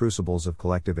great crucibles of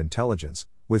collective intelligence,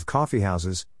 with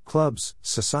coffeehouses, clubs,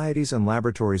 societies and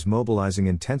laboratories mobilizing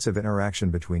intensive interaction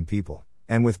between people,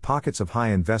 and with pockets of high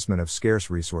investment of scarce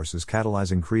resources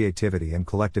catalyzing creativity and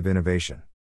collective innovation.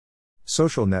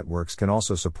 Social networks can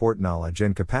also support knowledge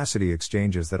and capacity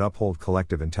exchanges that uphold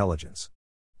collective intelligence.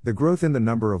 The growth in the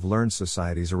number of learned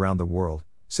societies around the world,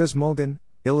 says Mulgan,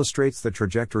 illustrates the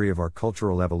trajectory of our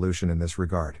cultural evolution in this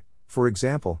regard. For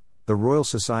example, the Royal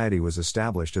Society was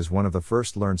established as one of the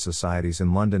first learned societies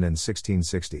in London in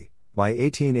 1660. By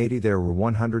 1880 there were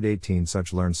 118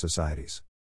 such learned societies.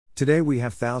 Today we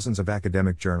have thousands of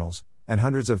academic journals, and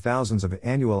hundreds of thousands of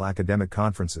annual academic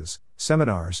conferences,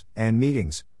 seminars, and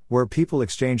meetings, where people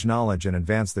exchange knowledge and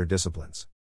advance their disciplines.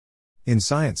 In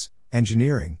science,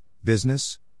 engineering,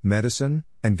 business, medicine,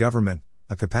 and government,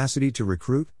 a capacity to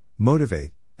recruit,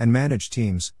 motivate, and manage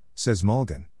teams, says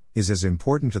Mulgan, is as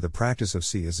important to the practice of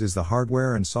C as is the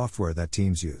hardware and software that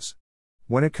teams use.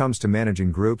 When it comes to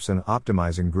managing groups and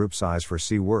optimizing group size for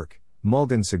C work,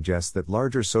 Mulgan suggests that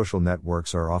larger social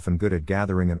networks are often good at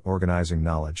gathering and organizing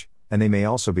knowledge, and they may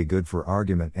also be good for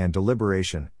argument and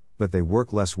deliberation, but they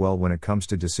work less well when it comes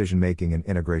to decision-making and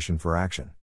integration for action.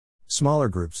 Smaller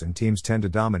groups and teams tend to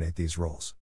dominate these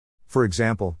roles. For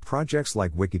example, projects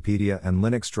like Wikipedia and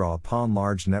Linux draw upon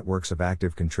large networks of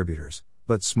active contributors,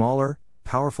 but smaller,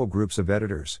 powerful groups of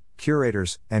editors,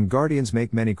 curators, and guardians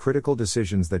make many critical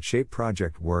decisions that shape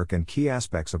project work and key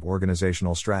aspects of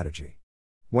organizational strategy.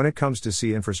 When it comes to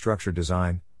C infrastructure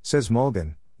design, says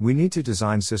Mulgan, we need to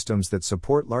design systems that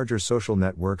support larger social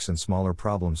networks and smaller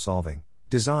problem-solving,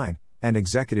 design, and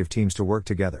executive teams to work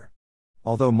together.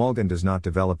 Although Mulgan does not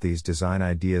develop these design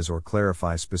ideas or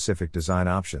clarify specific design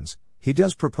options, he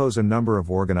does propose a number of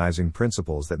organizing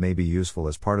principles that may be useful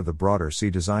as part of the broader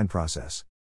C design process.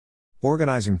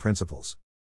 Organizing principles.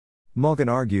 Mulgan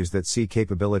argues that C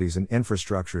capabilities and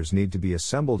infrastructures need to be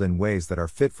assembled in ways that are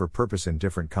fit for purpose in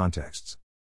different contexts.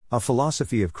 A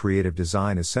philosophy of creative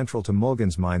design is central to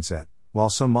Mulgan's mindset.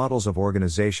 While some models of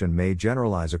organization may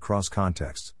generalize across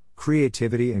contexts,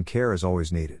 creativity and care is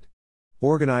always needed.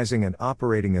 Organizing and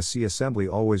operating a C assembly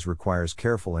always requires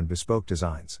careful and bespoke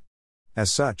designs.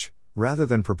 As such, rather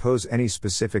than propose any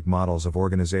specific models of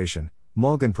organization,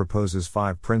 Mulgan proposes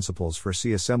 5 principles for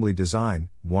C assembly design: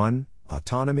 1.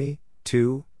 Autonomy,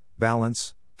 2.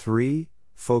 Balance, 3.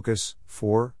 Focus,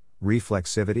 4.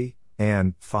 Reflexivity,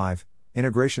 and 5.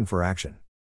 Integration for action.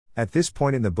 At this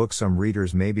point in the book, some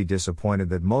readers may be disappointed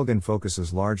that Mulgan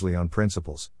focuses largely on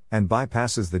principles, and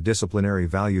bypasses the disciplinary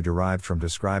value derived from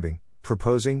describing,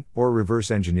 proposing, or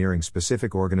reverse engineering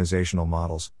specific organizational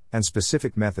models, and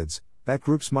specific methods, that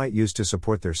groups might use to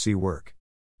support their C work.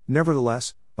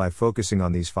 Nevertheless, by focusing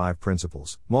on these 5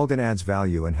 principles, Mulgan adds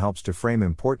value and helps to frame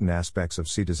important aspects of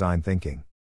C design thinking.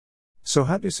 So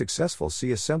how do successful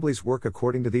C assemblies work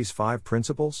according to these 5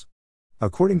 principles?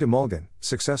 According to Mulgan,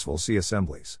 successful C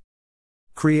assemblies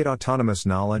create autonomous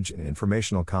knowledge and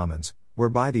informational commons,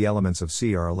 whereby the elements of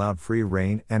C are allowed free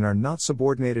rein and are not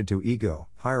subordinated to ego,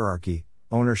 hierarchy,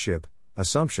 ownership,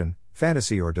 assumption,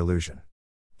 fantasy or delusion.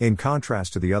 In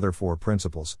contrast to the other 4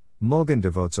 principles, Mulgan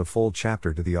devotes a full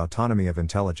chapter to the autonomy of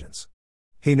intelligence.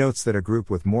 He notes that a group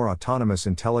with more autonomous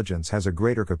intelligence has a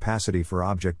greater capacity for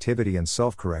objectivity and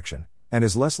self-correction, and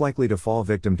is less likely to fall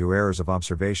victim to errors of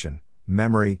observation,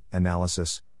 memory,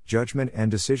 analysis, judgment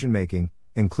and decision-making,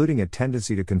 including a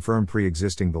tendency to confirm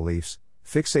pre-existing beliefs,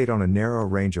 fixate on a narrow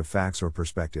range of facts or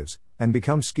perspectives, and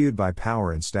become skewed by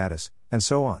power and status, and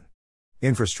so on.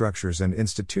 Infrastructures and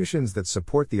institutions that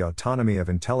support the autonomy of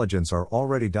intelligence are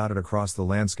already dotted across the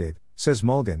landscape, says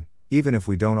Mulgan, even if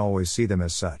we don't always see them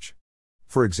as such.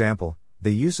 For example,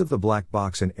 the use of the black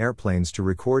box in airplanes to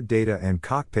record data and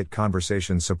cockpit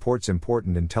conversations supports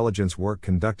important intelligence work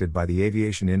conducted by the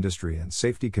aviation industry and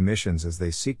safety commissions as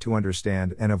they seek to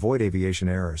understand and avoid aviation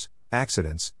errors,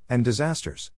 accidents, and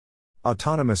disasters.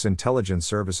 Autonomous intelligence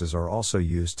services are also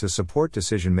used to support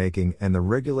decision-making and the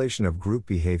regulation of group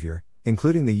behavior,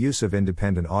 including the use of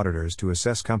independent auditors to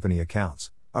assess company accounts,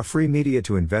 a free media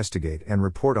to investigate and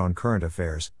report on current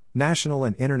affairs, national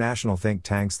and international think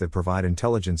tanks that provide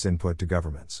intelligence input to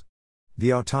governments.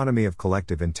 The autonomy of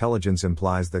collective intelligence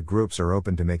implies that groups are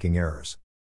open to making errors.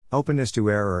 Openness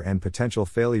to error and potential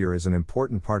failure is an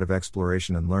important part of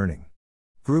exploration and learning.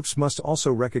 Groups must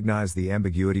also recognize the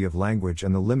ambiguity of language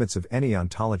and the limits of any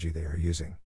ontology they are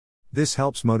using. This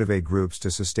helps motivate groups to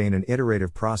sustain an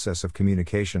iterative process of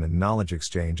communication and knowledge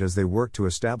exchange as they work to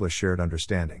establish shared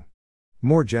understanding.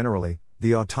 More generally,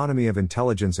 the autonomy of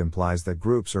intelligence implies that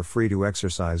groups are free to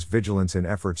exercise vigilance in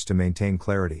efforts to maintain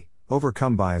clarity,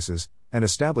 overcome biases, and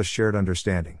establish shared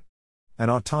understanding. An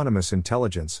autonomous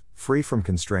intelligence, free from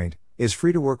constraint, is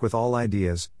free to work with all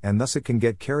ideas, and thus it can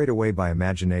get carried away by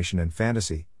imagination and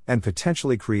fantasy, and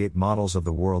potentially create models of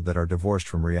the world that are divorced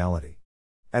from reality.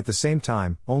 At the same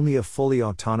time, only a fully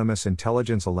autonomous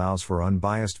intelligence allows for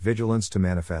unbiased vigilance to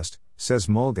manifest, says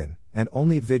Mulgan, and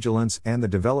only vigilance and the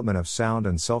development of sound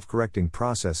and self-correcting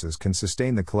processes can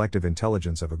sustain the collective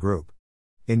intelligence of a group.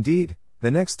 Indeed,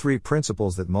 the next three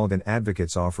principles that Mulgan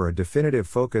advocates offer a definitive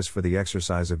focus for the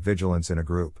exercise of vigilance in a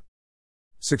group.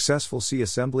 Successful C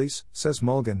assemblies, says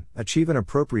Mulgan, achieve an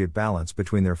appropriate balance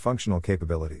between their functional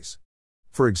capabilities.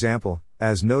 For example,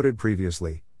 as noted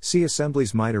previously, C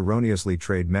assemblies might erroneously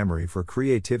trade memory for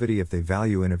creativity if they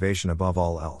value innovation above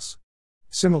all else.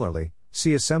 Similarly,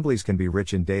 C assemblies can be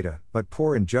rich in data, but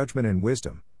poor in judgment and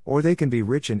wisdom, or they can be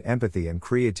rich in empathy and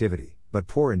creativity, but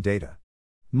poor in data.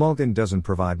 Mulgan doesn't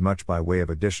provide much by way of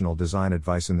additional design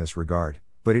advice in this regard,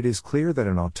 but it is clear that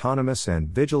an autonomous and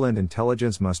vigilant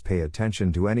intelligence must pay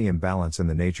attention to any imbalance in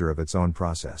the nature of its own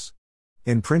process.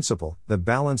 In principle, the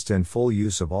balanced and full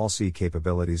use of all C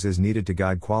capabilities is needed to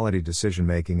guide quality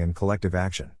decision-making and collective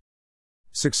action.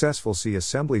 Successful C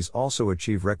assemblies also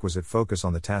achieve requisite focus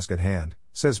on the task at hand,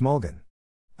 says Mulgan.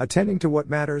 Attending to what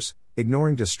matters,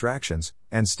 ignoring distractions,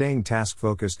 and staying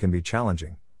task-focused can be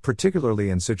challenging, particularly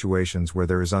in situations where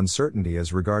there is uncertainty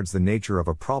as regards the nature of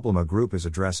a problem a group is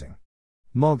addressing.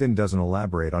 Mulgan doesn't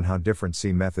elaborate on how different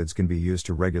C methods can be used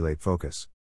to regulate focus.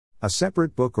 A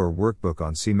separate book or workbook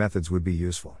on C methods would be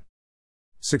useful.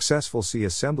 Successful C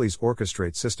assemblies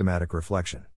orchestrate systematic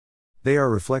reflection. They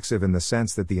are reflexive in the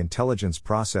sense that the intelligence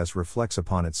process reflects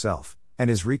upon itself,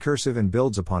 and is recursive and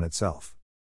builds upon itself.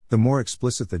 The more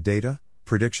explicit the data,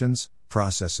 predictions,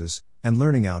 processes, and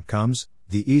learning outcomes,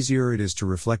 the easier it is to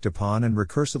reflect upon and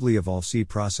recursively evolve C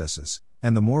processes,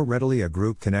 and the more readily a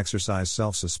group can exercise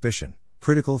self-suspicion,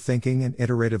 critical thinking, and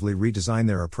iteratively redesign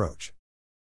their approach.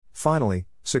 Finally,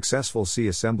 successful C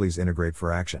assemblies integrate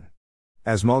for action.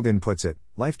 As Mulgan puts it,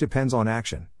 life depends on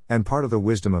action, and part of the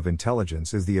wisdom of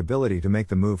intelligence is the ability to make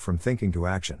the move from thinking to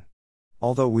action.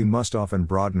 Although we must often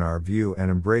broaden our view and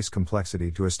embrace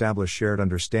complexity to establish shared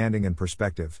understanding and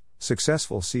perspective,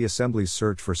 successful C assemblies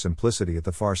search for simplicity at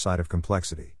the far side of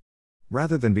complexity.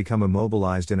 Rather than become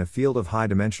immobilized in a field of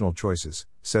high-dimensional choices,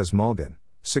 says Mulgan,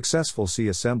 successful C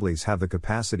assemblies have the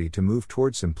capacity to move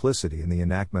toward simplicity in the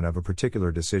enactment of a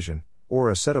particular decision, or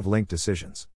a set of linked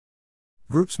decisions.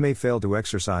 Groups may fail to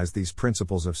exercise these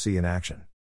principles of C in action.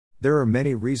 There are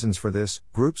many reasons for this.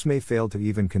 Groups may fail to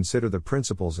even consider the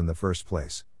principles in the first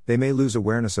place, they may lose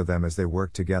awareness of them as they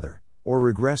work together, or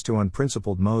regress to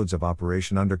unprincipled modes of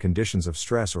operation under conditions of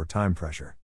stress or time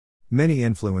pressure. Many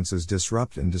influences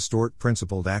disrupt and distort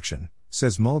principled action,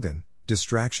 says Mulgan: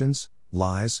 distractions,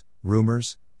 lies,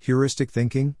 rumors, heuristic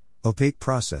thinking, opaque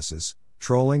processes,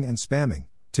 trolling and spamming,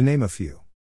 to name a few.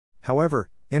 However,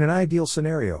 in an ideal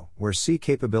scenario, where C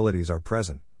capabilities are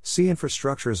present, C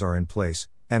infrastructures are in place,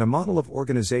 and a model of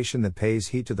organization that pays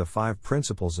heed to the 5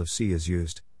 principles of C is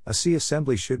used, a C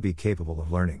assembly should be capable of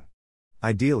learning.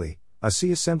 Ideally, a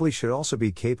C assembly should also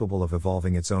be capable of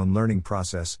evolving its own learning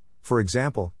process, for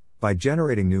example, by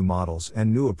generating new models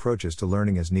and new approaches to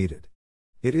learning as needed.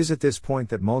 It is at this point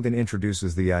that Mulgan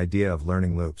introduces the idea of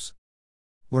learning loops.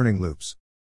 Learning loops.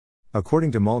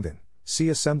 According to Mulgan, C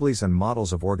assemblies and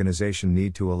models of organization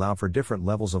need to allow for different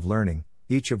levels of learning,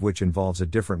 each of which involves a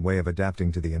different way of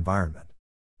adapting to the environment.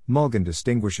 Mulgan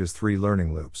distinguishes 3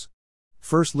 learning loops.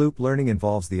 First loop learning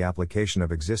involves the application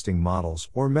of existing models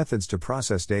or methods to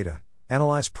process data,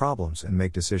 analyze problems, and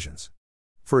make decisions.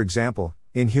 For example,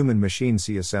 in human-machine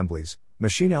C assemblies,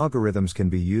 machine algorithms can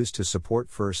be used to support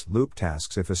first-loop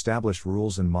tasks if established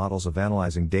rules and models of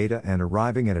analyzing data and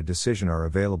arriving at a decision are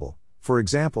available. For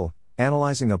example,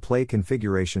 analyzing a play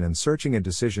configuration and searching a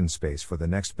decision space for the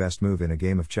next best move in a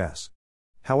game of chess.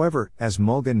 However, as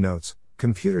Mulgan notes,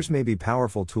 computers may be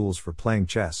powerful tools for playing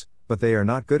chess, but they are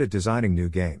not good at designing new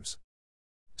games.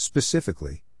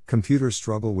 Specifically, computers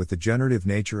struggle with the generative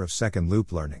nature of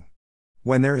second-loop learning.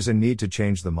 When there is a need to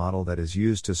change the model that is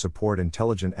used to support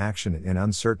intelligent action in an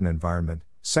uncertain environment,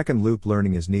 second-loop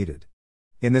learning is needed.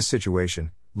 In this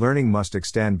situation, learning must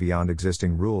extend beyond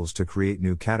existing rules to create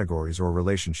new categories or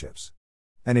relationships.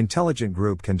 An intelligent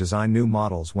group can design new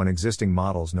models when existing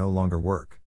models no longer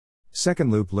work.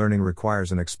 Second-loop learning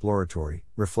requires an exploratory,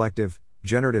 reflective,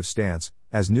 generative stance,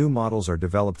 as new models are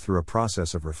developed through a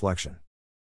process of reflection.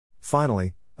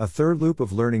 Finally, a third loop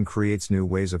of learning creates new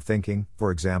ways of thinking, for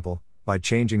example, by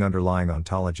changing underlying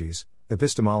ontologies,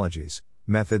 epistemologies,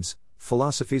 methods,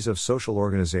 philosophies of social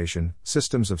organization,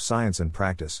 systems of science and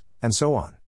practice, and so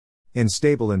on. In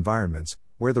stable environments,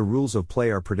 where the rules of play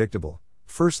are predictable,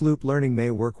 First loop learning may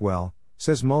work well,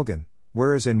 says Mulgan,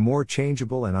 whereas in more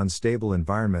changeable and unstable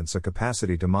environments a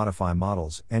capacity to modify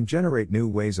models and generate new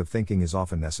ways of thinking is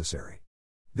often necessary.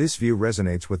 This view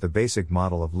resonates with the basic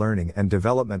model of learning and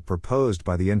development proposed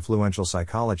by the influential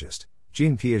psychologist,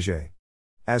 Jean Piaget.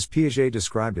 As Piaget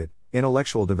described it,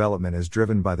 intellectual development is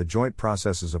driven by the joint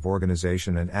processes of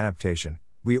organization and adaptation.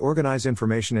 We organize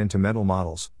information into mental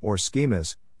models, or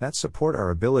schemas, that support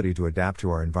our ability to adapt to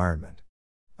our environment.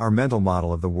 Our mental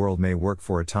model of the world may work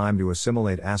for a time to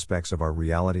assimilate aspects of our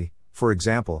reality. For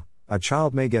example, a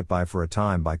child may get by for a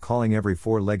time by calling every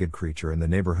four-legged creature in the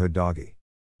neighborhood doggy.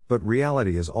 But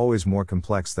reality is always more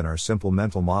complex than our simple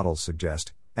mental models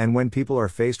suggest, and when people are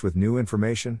faced with new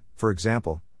information, for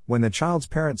example, when the child's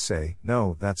parents say,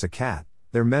 "No, that's a cat,"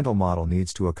 their mental model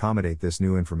needs to accommodate this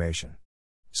new information.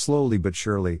 Slowly but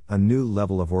surely, a new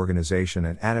level of organization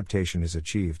and adaptation is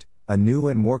achieved, a new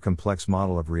and more complex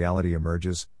model of reality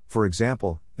emerges. For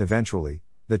example, eventually,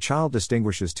 the child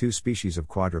distinguishes two species of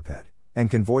quadruped, and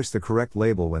can voice the correct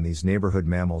label when these neighborhood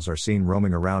mammals are seen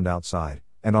roaming around outside,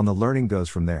 and on the learning goes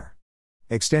from there.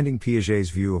 Extending Piaget's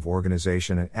view of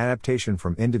organization and adaptation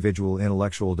from individual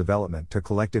intellectual development to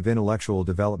collective intellectual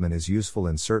development is useful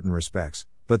in certain respects,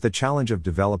 but the challenge of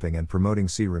developing and promoting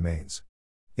C remains.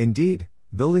 Indeed,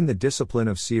 building the discipline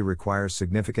of C requires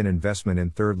significant investment in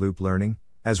third-loop learning,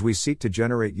 as we seek to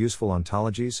generate useful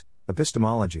ontologies,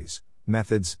 epistemologies,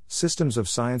 methods, systems of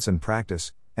science and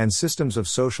practice, and systems of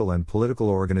social and political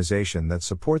organization that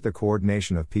support the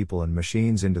coordination of people and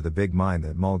machines into the big mind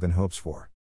that Mulgan hopes for.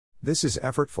 This is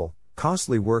effortful,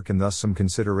 costly work, and thus some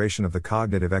consideration of the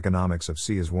cognitive economics of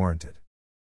C is warranted.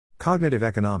 Cognitive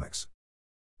economics.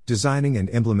 Designing and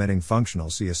implementing functional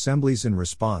C assemblies in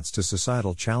response to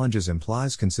societal challenges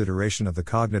implies consideration of the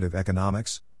cognitive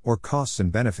economics, or costs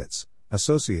and benefits,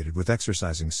 associated with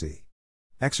exercising C.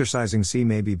 Exercising C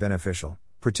may be beneficial,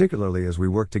 particularly as we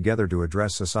work together to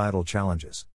address societal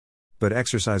challenges. But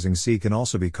exercising C can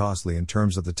also be costly in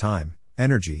terms of the time,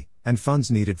 energy, and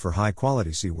funds needed for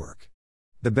high-quality C work.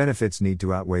 The benefits need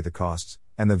to outweigh the costs,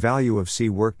 and the value of C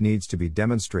work needs to be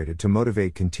demonstrated to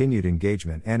motivate continued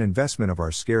engagement and investment of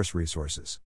our scarce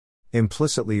resources.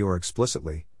 Implicitly or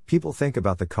explicitly, people think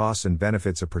about the costs and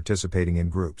benefits of participating in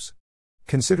groups.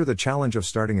 Consider the challenge of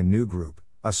starting a new group,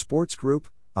 a sports group,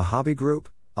 a hobby group,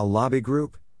 a lobby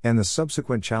group, and the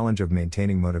subsequent challenge of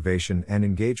maintaining motivation and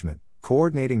engagement,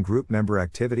 coordinating group member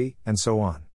activity, and so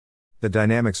on. The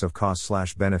dynamics of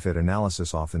cost/benefit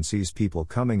analysis often sees people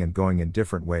coming and going in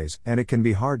different ways, and it can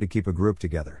be hard to keep a group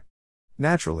together.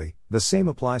 Naturally, the same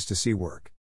applies to C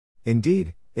work.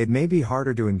 Indeed, it may be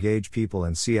harder to engage people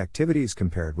in C activities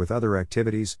compared with other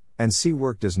activities, and C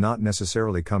work does not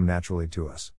necessarily come naturally to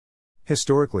us.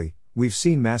 Historically, we've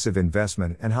seen massive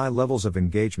investment and high levels of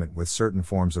engagement with certain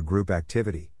forms of group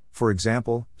activity, for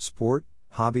example, sport,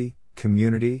 hobby,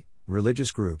 community,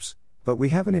 religious groups, but we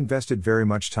haven't invested very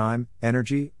much time,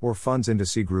 energy, or funds into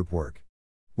C group work.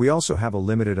 We also have a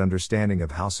limited understanding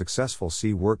of how successful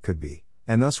C work could be,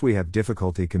 and thus we have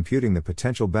difficulty computing the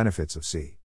potential benefits of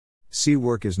C. C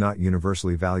work is not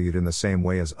universally valued in the same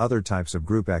way as other types of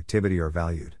group activity are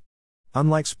valued.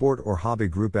 Unlike sport or hobby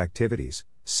group activities,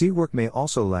 C work may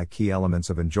also lack key elements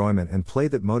of enjoyment and play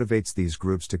that motivates these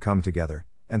groups to come together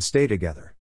and stay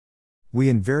together. We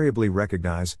invariably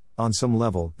recognize, on some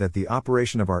level, that the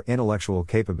operation of our intellectual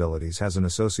capabilities has an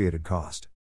associated cost.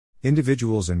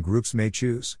 Individuals and groups may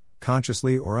choose,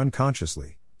 consciously or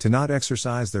unconsciously, to not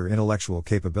exercise their intellectual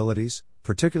capabilities,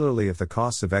 particularly if the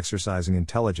costs of exercising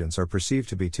intelligence are perceived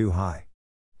to be too high.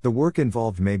 The work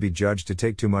involved may be judged to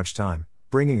take too much time,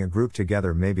 bringing a group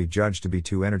together may be judged to be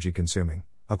too energy-consuming,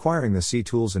 acquiring the C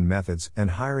tools and methods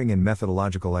and hiring in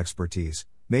methodological expertise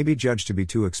may be judged to be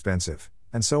too expensive,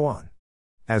 and so on.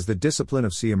 As the discipline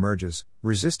of C emerges,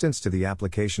 resistance to the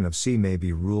application of C may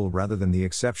be rule rather than the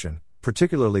exception,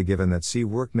 particularly given that C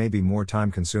work may be more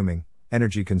time-consuming,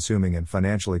 energy-consuming and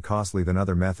financially costly than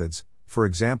other methods, for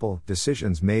example,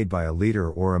 decisions made by a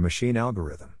leader or a machine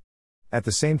algorithm. At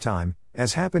the same time,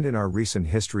 as happened in our recent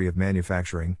history of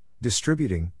manufacturing,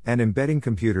 distributing, and embedding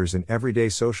computers in everyday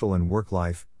social and work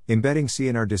life, embedding C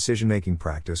in our decision-making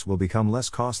practice will become less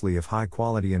costly if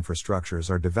high-quality infrastructures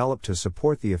are developed to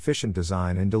support the efficient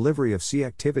design and delivery of C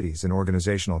activities in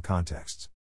organizational contexts.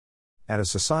 At a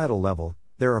societal level,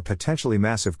 there are potentially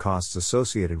massive costs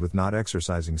associated with not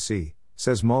exercising C,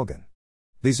 says Mulgan.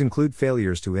 These include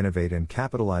failures to innovate and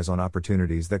capitalize on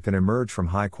opportunities that can emerge from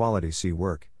high-quality C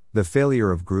work, the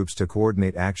failure of groups to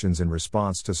coordinate actions in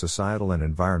response to societal and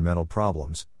environmental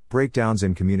problems, breakdowns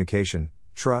in communication,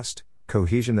 trust,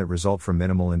 cohesion that result from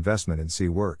minimal investment in C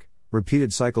work,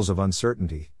 repeated cycles of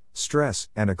uncertainty, stress,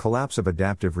 and a collapse of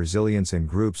adaptive resilience in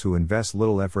groups who invest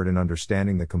little effort in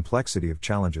understanding the complexity of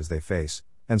challenges they face,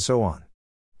 and so on.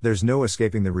 There's no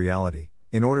escaping the reality.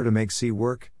 In order to make C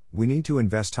work, we need to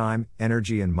invest time,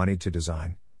 energy, and money to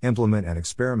design, implement, and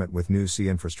experiment with new C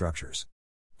infrastructures.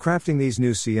 Crafting these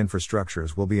new C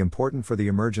infrastructures will be important for the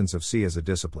emergence of C as a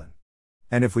discipline.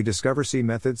 And if we discover C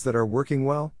methods that are working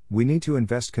well, we need to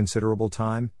invest considerable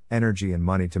time, energy, and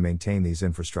money to maintain these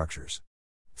infrastructures.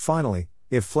 Finally,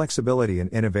 if flexibility and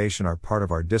innovation are part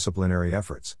of our disciplinary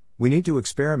efforts, we need to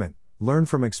experiment, learn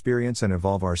from experience, and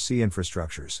evolve our C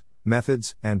infrastructures,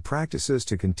 methods, and practices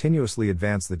to continuously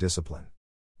advance the discipline.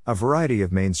 A variety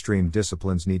of mainstream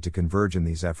disciplines need to converge in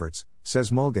these efforts,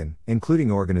 says Mulgan,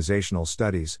 including organizational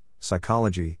studies,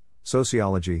 psychology,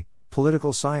 sociology,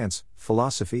 political science,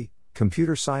 philosophy,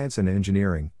 computer science and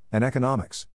engineering, and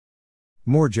economics.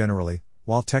 More generally,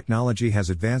 while technology has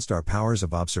advanced our powers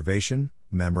of observation,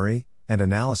 memory, and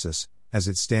analysis, as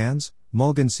it stands,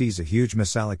 Mulgan sees a huge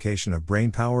misallocation of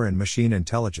brainpower and machine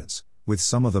intelligence, with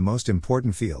some of the most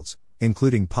important fields,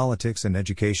 including politics and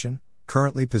education,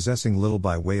 currently possessing little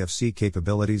by way of C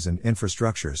capabilities and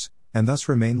infrastructures, and thus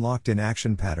remain locked in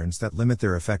action patterns that limit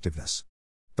their effectiveness.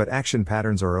 But action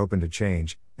patterns are open to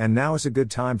change, and now is a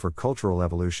good time for cultural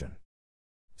evolution.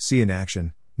 C in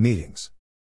action, meetings.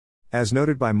 As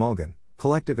noted by Mulgan,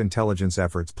 collective intelligence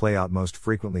efforts play out most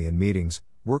frequently in meetings,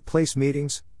 workplace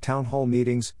meetings, town hall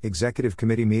meetings, executive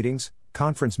committee meetings,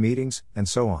 conference meetings, and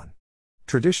so on.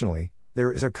 Traditionally,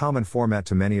 there is a common format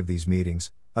to many of these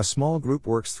meetings. A small group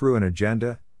works through an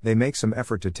agenda, they make some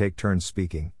effort to take turns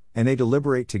speaking, and they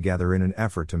deliberate together in an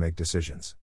effort to make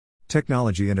decisions.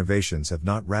 Technology innovations have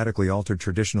not radically altered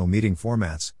traditional meeting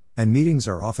formats, and meetings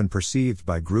are often perceived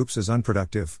by groups as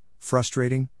unproductive,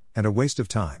 frustrating, and a waste of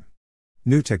time.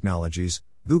 New technologies,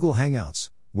 Google Hangouts,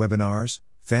 webinars,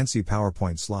 fancy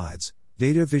PowerPoint slides,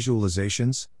 data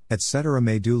visualizations, etc.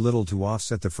 may do little to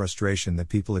offset the frustration that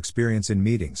people experience in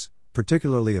meetings,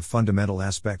 particularly of fundamental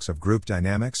aspects of group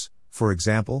dynamics. For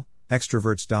example,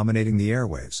 extroverts dominating the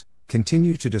airwaves,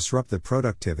 continue to disrupt the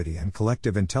productivity and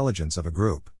collective intelligence of a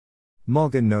group.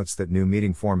 Mulgan notes that new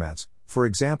meeting formats, for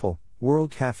example,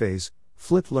 world cafes,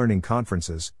 flipped learning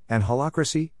conferences, and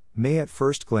holacracy, may at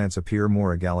first glance appear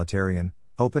more egalitarian,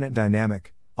 open and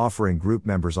dynamic, offering group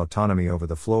members autonomy over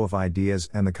the flow of ideas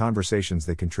and the conversations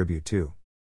they contribute to.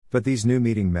 But these new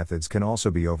meeting methods can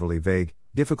also be overly vague,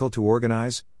 difficult to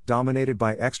organize, dominated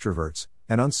by extroverts,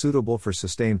 and unsuitable for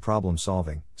sustained problem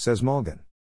solving, says Mulgan.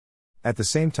 At the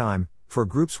same time, for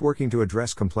groups working to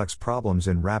address complex problems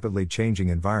in rapidly changing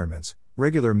environments,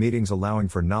 regular meetings allowing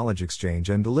for knowledge exchange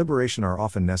and deliberation are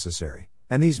often necessary,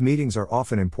 and these meetings are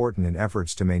often important in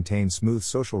efforts to maintain smooth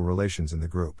social relations in the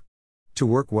group. To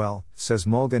work well, says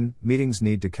Mulgan, meetings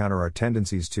need to counter our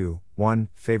tendencies to 1.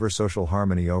 Favor social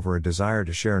harmony over a desire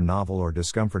to share novel or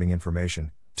discomforting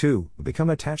information, 2. Become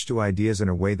attached to ideas in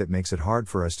a way that makes it hard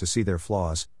for us to see their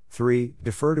flaws, 3.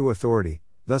 Defer to authority,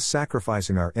 thus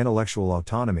sacrificing our intellectual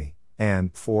autonomy,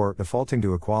 and 4. Defaulting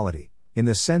to equality, in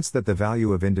the sense that the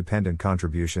value of independent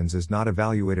contributions is not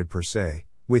evaluated per se,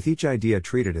 with each idea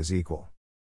treated as equal.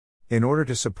 In order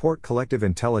to support collective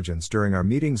intelligence during our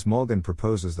meetings, Mulgan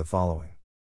proposes the following.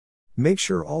 Make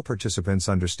sure all participants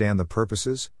understand the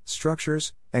purposes,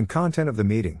 structures, and content of the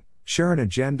meeting. Share an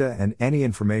agenda and any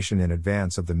information in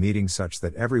advance of the meeting such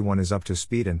that everyone is up to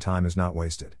speed and time is not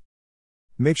wasted.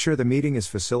 Make sure the meeting is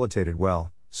facilitated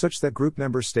well, such that group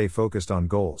members stay focused on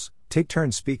goals, take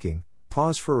turns speaking,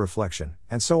 pause for reflection,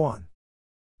 and so on.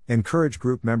 Encourage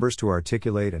group members to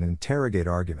articulate and interrogate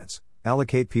arguments,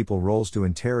 allocate people roles to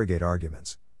interrogate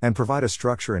arguments, and provide a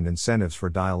structure and incentives for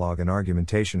dialogue and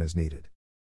argumentation as needed.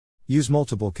 Use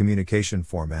multiple communication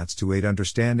formats to aid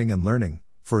understanding and learning,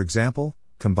 for example,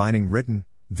 combining written,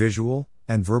 visual,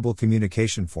 and verbal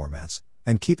communication formats,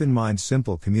 and keep in mind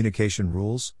simple communication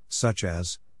rules, such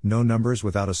as, no numbers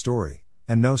without a story,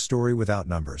 and no story without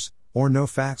numbers, or no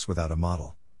facts without a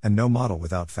model, and no model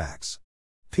without facts.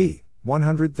 p.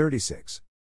 136.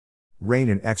 Rein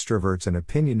in extroverts and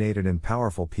opinionated and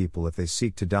powerful people if they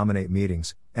seek to dominate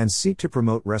meetings, and seek to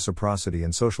promote reciprocity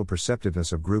and social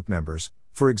perceptiveness of group members,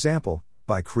 for example,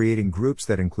 by creating groups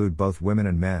that include both women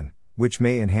and men, which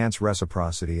may enhance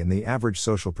reciprocity and the average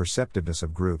social perceptiveness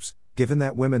of groups, given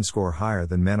that women score higher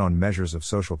than men on measures of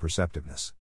social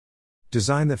perceptiveness.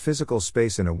 Design the physical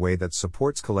space in a way that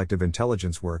supports collective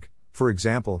intelligence work, for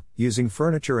example, using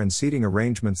furniture and seating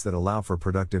arrangements that allow for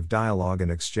productive dialogue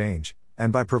and exchange,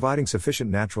 and by providing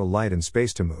sufficient natural light and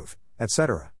space to move,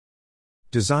 etc.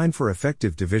 Design for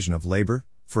effective division of labor,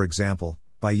 for example,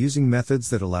 by using methods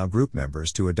that allow group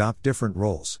members to adopt different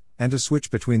roles, and to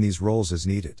switch between these roles as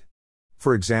needed.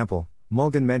 For example,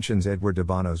 Mulgan mentions Edward de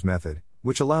Bono's method,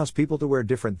 which allows people to wear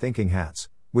different thinking hats,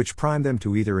 which prime them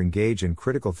to either engage in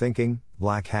critical thinking,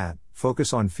 black hat,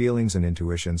 focus on feelings and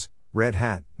intuitions, red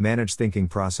hat, manage thinking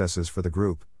processes for the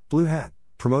group, blue hat,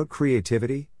 promote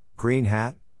creativity, green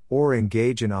hat, or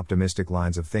engage in optimistic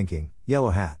lines of thinking,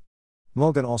 yellow hat.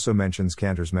 Mulgan also mentions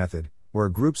Cantor's method, where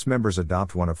a group's members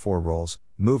adopt one of four roles: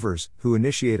 movers, who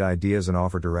initiate ideas and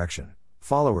offer direction;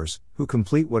 followers, who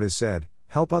complete what is said,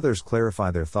 help others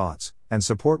clarify their thoughts, and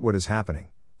support what is happening;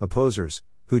 opposers,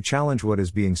 who challenge what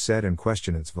is being said and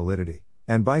question its validity;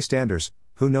 and bystanders,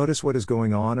 who notice what is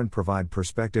going on and provide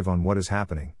perspective on what is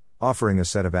happening, offering a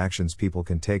set of actions people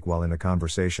can take while in a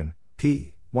conversation.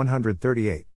 p.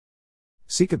 138.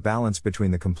 Seek a balance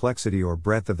between the complexity or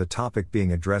breadth of the topic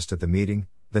being addressed at the meeting,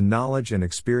 the knowledge and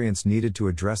experience needed to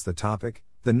address the topic,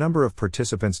 the number of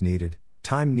participants needed,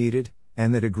 time needed,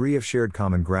 and the degree of shared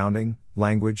common grounding,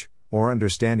 language, or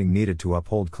understanding needed to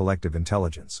uphold collective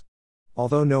intelligence.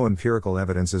 Although no empirical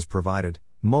evidence is provided,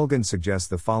 Mulgan suggests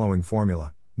the following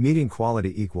formula: meeting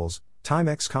quality equals time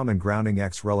x common grounding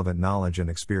x relevant knowledge and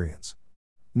experience.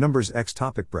 Numbers x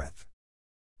topic breadth.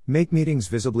 Make meetings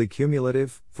visibly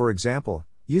cumulative, for example,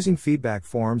 using feedback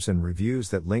forms and reviews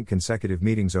that link consecutive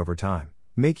meetings over time.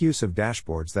 Make use of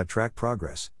dashboards that track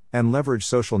progress, and leverage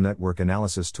social network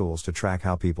analysis tools to track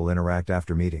how people interact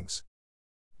after meetings.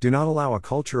 Do not allow a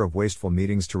culture of wasteful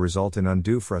meetings to result in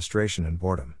undue frustration and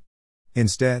boredom.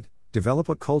 Instead, develop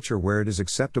a culture where it is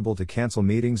acceptable to cancel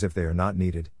meetings if they are not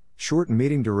needed, shorten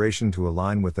meeting duration to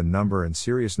align with the number and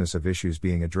seriousness of issues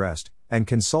being addressed, and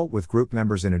consult with group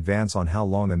members in advance on how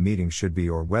long a meeting should be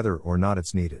or whether or not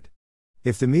it's needed.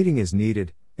 If the meeting is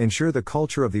needed, ensure the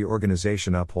culture of the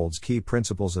organization upholds key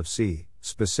principles of C,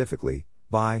 specifically,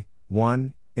 by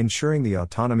 1. Ensuring the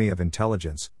autonomy of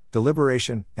intelligence,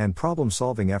 deliberation, and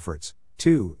problem-solving efforts;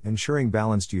 2. Ensuring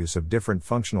balanced use of different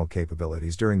functional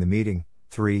capabilities during the meeting;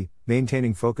 3.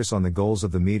 Maintaining focus on the goals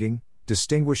of the meeting,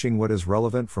 distinguishing what is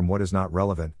relevant from what is not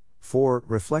relevant; 4.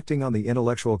 Reflecting on the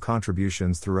intellectual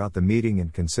contributions throughout the meeting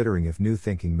and considering if new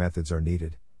thinking methods are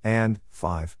needed; and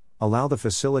 5. Allow the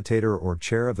facilitator or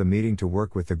chair of the meeting to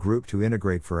work with the group to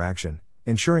integrate for action,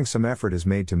 ensuring some effort is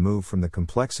made to move from the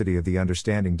complexity of the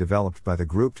understanding developed by the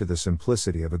group to the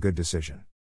simplicity of a good decision.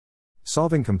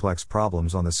 Solving complex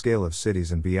problems on the scale of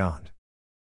cities and beyond.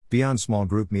 Beyond small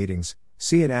group meetings,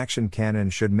 C in action can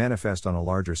and should manifest on a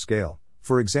larger scale,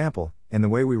 for example, in the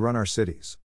way we run our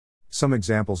cities. Some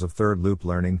examples of third-loop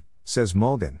learning, says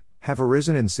Mulgan, have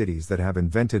arisen in cities that have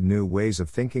invented new ways of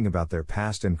thinking about their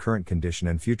past and current condition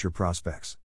and future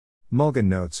prospects. Mulgan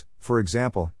notes, for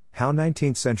example, how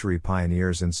 19th-century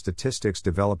pioneers in statistics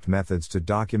developed methods to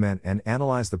document and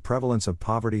analyze the prevalence of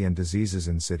poverty and diseases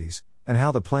in cities, and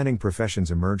how the planning professions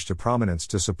emerged to prominence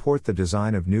to support the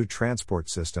design of new transport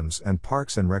systems and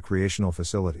parks and recreational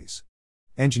facilities.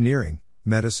 Engineering,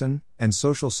 medicine, and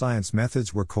social science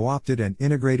methods were co-opted and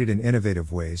integrated in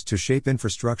innovative ways to shape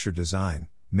infrastructure design,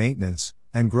 maintenance,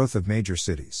 and growth of major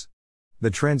cities. The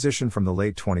transition from the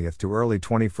late 20th to early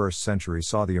 21st century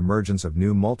saw the emergence of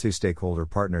new multi-stakeholder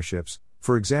partnerships,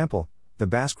 for example, the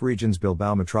Basque Region's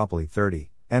Bilbao Metropoli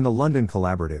 30, and the London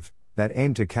Collaborative, that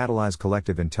aimed to catalyze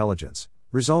collective intelligence,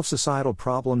 resolve societal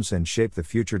problems and shape the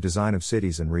future design of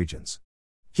cities and regions.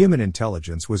 Human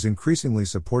intelligence was increasingly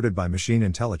supported by machine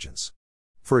intelligence.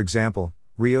 For example,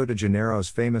 Rio de Janeiro's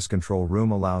famous control room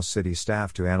allows city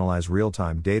staff to analyze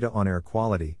real-time data on air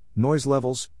quality, noise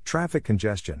levels, traffic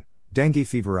congestion, dengue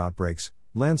fever outbreaks,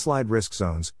 landslide risk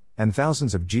zones, and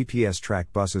thousands of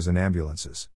GPS-tracked buses and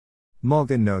ambulances.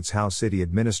 Mulgan notes how city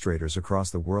administrators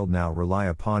across the world now rely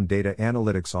upon data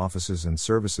analytics offices and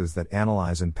services that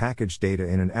analyze and package data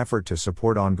in an effort to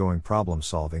support ongoing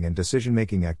problem-solving and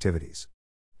decision-making activities.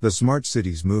 The Smart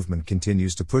Cities movement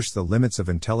continues to push the limits of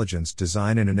intelligence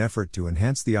design in an effort to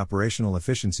enhance the operational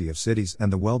efficiency of cities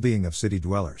and the well-being of city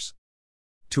dwellers.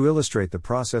 To illustrate the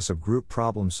process of group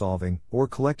problem-solving, or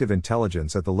collective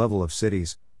intelligence at the level of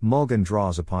cities, Mulgan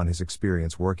draws upon his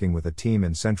experience working with a team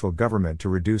in central government to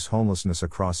reduce homelessness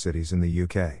across cities in the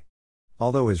UK.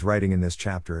 Although his writing in this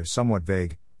chapter is somewhat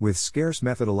vague, with scarce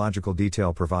methodological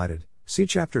detail provided, see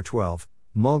Chapter 12,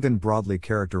 Mulgan broadly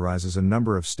characterizes a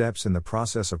number of steps in the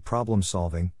process of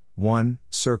problem-solving: 1.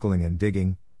 Circling and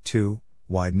digging; 2.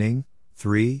 Widening;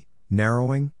 3.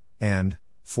 Narrowing; and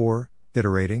 4.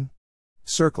 Iterating.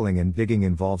 Circling and digging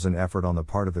involves an effort on the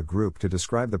part of the group to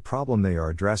describe the problem they are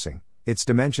addressing, its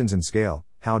dimensions and scale,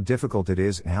 how difficult it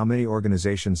is and how many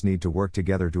organizations need to work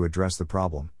together to address the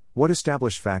problem, what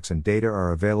established facts and data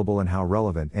are available and how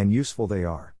relevant and useful they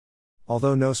are.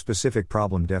 Although no specific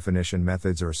problem definition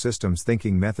methods or systems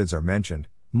thinking methods are mentioned,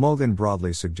 Mulgan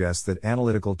broadly suggests that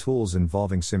analytical tools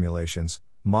involving simulations,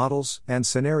 models, and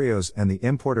scenarios and the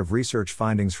import of research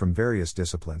findings from various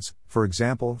disciplines, for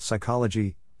example,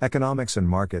 psychology, economics and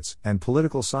markets, and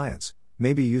political science,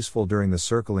 may be useful during the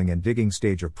circling and digging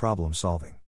stage of problem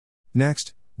solving.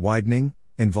 Next, widening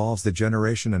involves the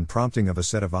generation and prompting of a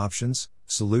set of options,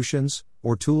 solutions,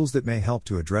 or tools that may help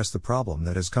to address the problem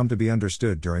that has come to be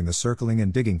understood during the circling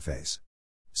and digging phase.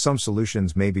 Some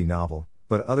solutions may be novel,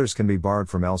 but others can be borrowed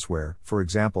from elsewhere. For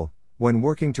example, when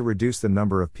working to reduce the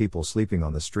number of people sleeping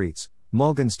on the streets,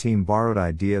 Mulgan's team borrowed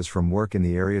ideas from work in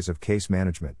the areas of case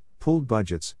management, pooled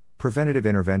budgets, preventative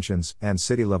interventions, and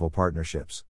city-level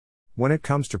partnerships. When it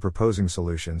comes to proposing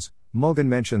solutions, Mulgan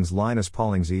mentions Linus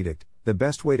Pauling's edict: the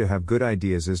best way to have good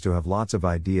ideas is to have lots of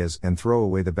ideas and throw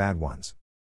away the bad ones.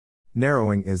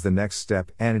 Narrowing is the next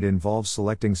step, and it involves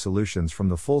selecting solutions from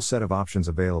the full set of options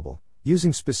available,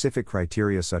 using specific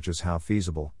criteria such as how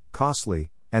feasible, costly,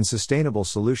 and sustainable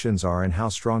solutions are and how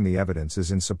strong the evidence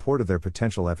is in support of their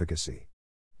potential efficacy.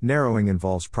 Narrowing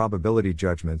involves probability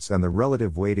judgments and the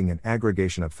relative weighting and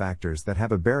aggregation of factors that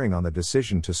have a bearing on the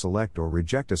decision to select or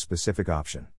reject a specific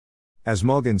option. As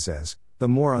Mulgan says, the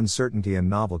more uncertainty and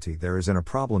novelty there is in a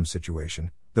problem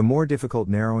situation, the more difficult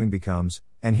narrowing becomes,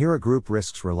 and here a group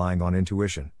risks relying on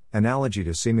intuition, analogy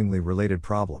to seemingly related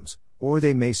problems, or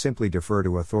they may simply defer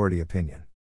to authority opinion.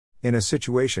 In a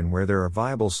situation where there are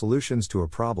viable solutions to a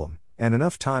problem, and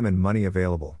enough time and money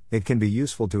available, it can be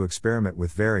useful to experiment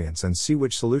with variants and see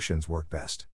which solutions work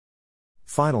best.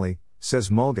 Finally, says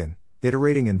Mulgan,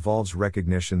 iterating involves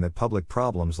recognition that public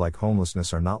problems like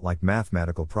homelessness are not like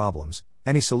mathematical problems.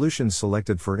 Any solutions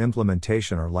selected for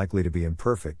implementation are likely to be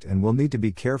imperfect and will need to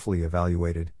be carefully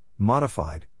evaluated,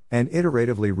 modified, and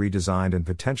iteratively redesigned and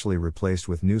potentially replaced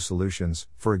with new solutions.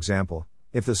 For example,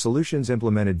 if the solutions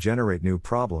implemented generate new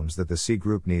problems that the C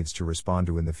group needs to respond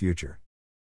to in the future.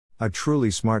 A truly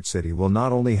smart city will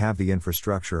not only have the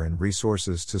infrastructure and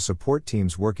resources to support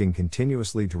teams working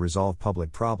continuously to resolve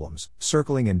public problems,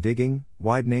 circling and digging,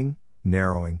 widening,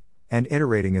 narrowing, and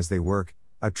iterating as they work.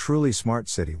 A truly smart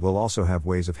city will also have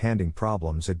ways of handling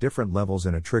problems at different levels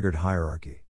in a triggered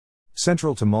hierarchy.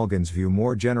 Central to Mulgan's view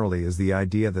more generally is the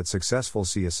idea that successful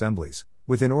C assemblies,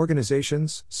 within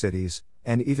organizations, cities,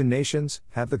 and even nations,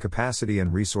 have the capacity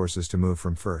and resources to move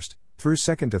from first, through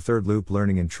second to third loop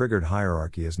learning in triggered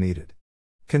hierarchy as needed.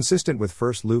 Consistent with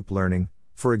first loop learning,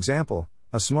 for example,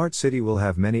 a smart city will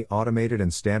have many automated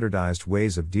and standardized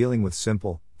ways of dealing with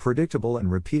simple, predictable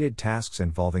and repeated tasks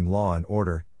involving law and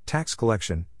order, tax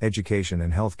collection, education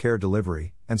and healthcare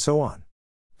delivery, and so on.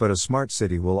 But a smart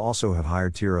city will also have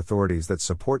higher-tier authorities that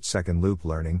support second-loop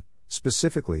learning,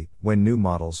 specifically, when new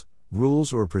models,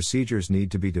 rules or procedures need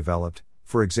to be developed,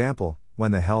 for example,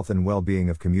 when the health and well-being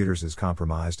of commuters is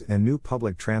compromised and new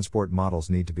public transport models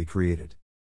need to be created.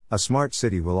 A smart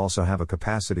city will also have a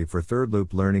capacity for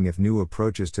third-loop learning if new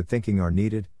approaches to thinking are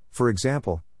needed, for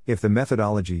example, if the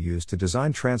methodology used to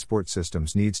design transport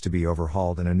systems needs to be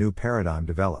overhauled and a new paradigm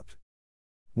developed.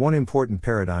 One important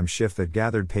paradigm shift that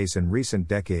gathered pace in recent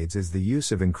decades is the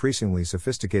use of increasingly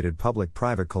sophisticated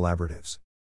public-private collaboratives.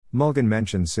 Mulgan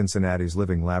mentioned Cincinnati's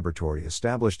Living Laboratory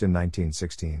established in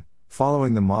 1916,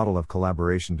 following the model of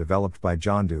collaboration developed by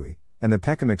John Dewey, and the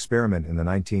Peckham experiment in the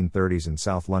 1930s in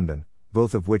South London,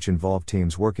 both of which involved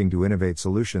teams working to innovate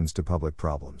solutions to public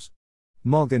problems.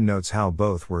 Mulgan notes how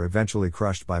both were eventually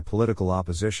crushed by political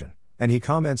opposition, and he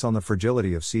comments on the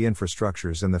fragility of C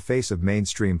infrastructures in the face of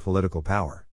mainstream political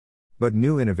power. But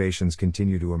new innovations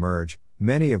continue to emerge,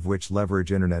 many of which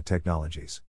leverage internet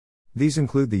technologies. These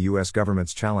include the U.S.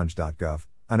 government's Challenge.gov,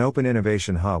 an open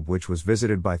innovation hub which was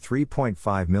visited by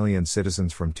 3.5 million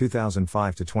citizens from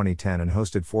 2005 to 2010 and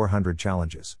hosted 400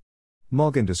 challenges.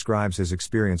 Mulgan describes his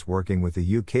experience working with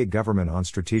the UK government on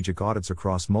strategic audits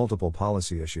across multiple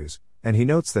policy issues, and he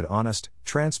notes that honest,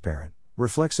 transparent,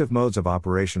 reflexive modes of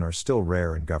operation are still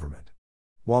rare in government.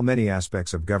 While many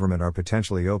aspects of government are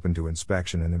potentially open to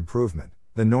inspection and improvement,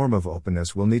 the norm of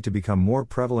openness will need to become more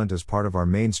prevalent as part of our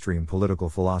mainstream political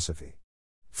philosophy.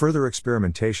 Further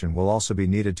experimentation will also be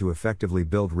needed to effectively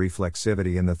build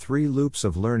reflexivity in the three loops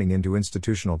of learning into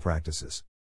institutional practices.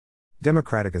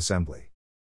 Democratic Assembly.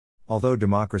 Although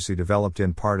democracy developed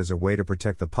in part as a way to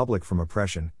protect the public from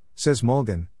oppression, says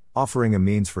Mulgan, offering a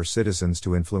means for citizens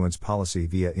to influence policy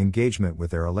via engagement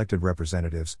with their elected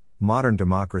representatives, modern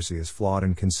democracy is flawed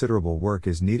and considerable work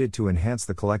is needed to enhance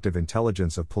the collective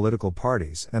intelligence of political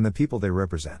parties and the people they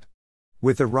represent.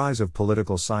 With the rise of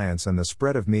political science and the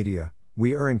spread of media,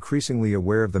 we are increasingly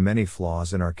aware of the many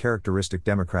flaws in our characteristic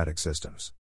democratic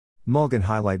systems. Mulgan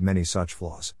highlight many such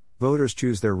flaws. Voters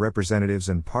choose their representatives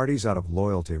and parties out of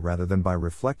loyalty rather than by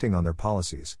reflecting on their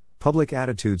policies. Public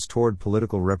attitudes toward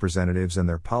political representatives and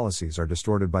their policies are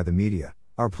distorted by the media.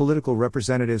 Our political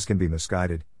representatives can be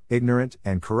misguided, ignorant,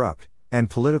 and corrupt, and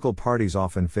political parties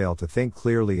often fail to think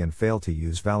clearly and fail to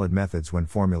use valid methods when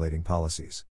formulating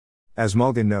policies. As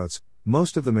Mulgan notes,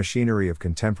 most of the machinery of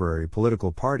contemporary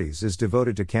political parties is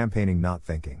devoted to campaigning, not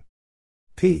thinking.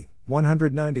 p.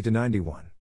 190-91.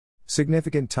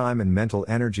 Significant time and mental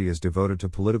energy is devoted to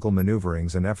political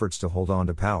maneuverings and efforts to hold on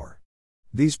to power.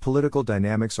 These political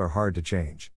dynamics are hard to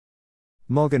change.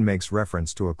 Mulgan makes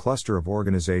reference to a cluster of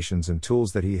organizations and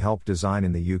tools that he helped design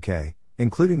in the UK,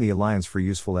 including the Alliance for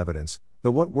Useful Evidence,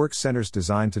 the What Works Centres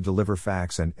designed to deliver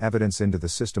facts and evidence into the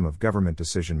system of government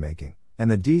decision-making, and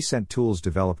the Dissent tools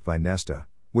developed by Nesta,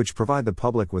 which provide the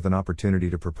public with an opportunity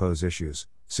to propose issues,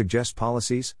 suggest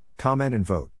policies, comment and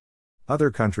vote.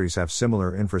 Other countries have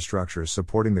similar infrastructures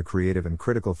supporting the creative and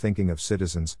critical thinking of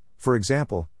citizens, for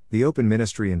example, the Open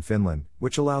Ministry in Finland,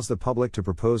 which allows the public to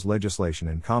propose legislation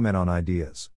and comment on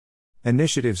ideas.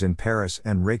 Initiatives in Paris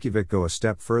and Reykjavik go a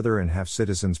step further and have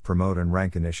citizens promote and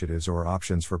rank initiatives or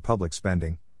options for public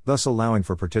spending, thus allowing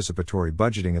for participatory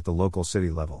budgeting at the local city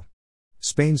level.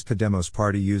 Spain's Podemos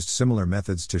party used similar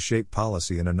methods to shape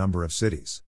policy in a number of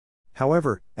cities.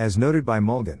 However, as noted by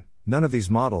Mulgan, none of these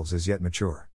models is yet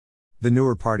mature. The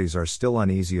newer parties are still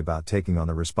uneasy about taking on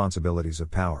the responsibilities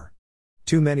of power.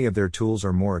 Too many of their tools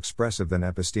are more expressive than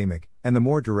epistemic, and the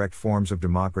more direct forms of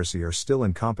democracy are still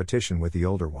in competition with the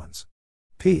older ones.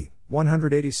 p.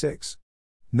 186.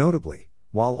 Notably,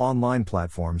 while online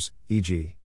platforms,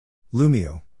 e.g.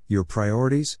 Lumio, Your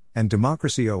Priorities, and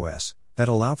Democracy OS, that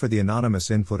allow for the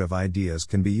anonymous input of ideas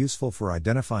can be useful for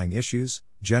identifying issues,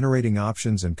 generating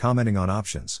options and commenting on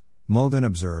options, Mulgan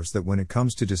observes that when it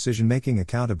comes to decision-making,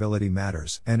 accountability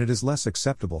matters and it is less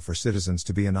acceptable for citizens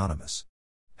to be anonymous.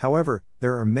 However,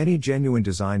 there are many genuine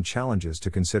design challenges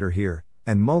to consider here,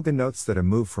 and Mulgan notes that a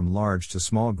move from large to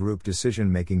small group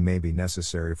decision-making may be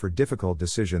necessary for difficult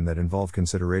decisions that involve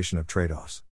consideration of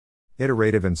trade-offs.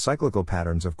 Iterative and cyclical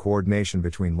patterns of coordination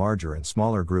between larger and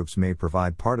smaller groups may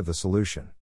provide part of the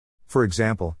solution. For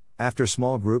example, after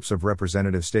small groups of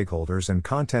representative stakeholders and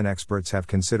content experts have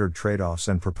considered trade-offs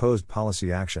and proposed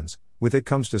policy actions, with it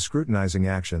comes to scrutinizing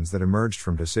actions that emerged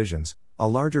from decisions, a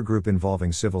larger group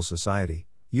involving civil society,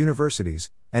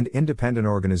 universities, and independent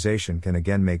organization can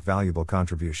again make valuable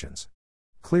contributions.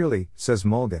 Clearly, says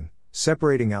Mulgan,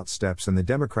 separating out steps in the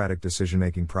democratic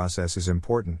decision-making process is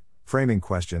important, framing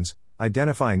questions,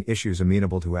 identifying issues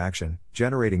amenable to action,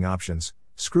 generating options,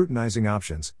 scrutinizing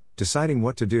options, deciding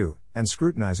what to do, and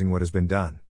scrutinizing what has been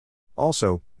done.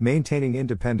 Also, maintaining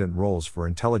independent roles for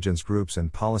intelligence groups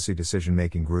and policy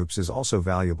decision-making groups is also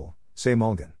valuable, say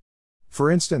Mulgan. For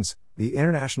instance, the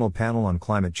International Panel on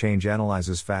Climate Change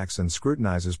analyzes facts and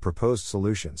scrutinizes proposed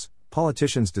solutions,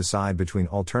 politicians decide between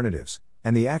alternatives,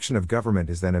 and the action of government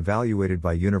is then evaluated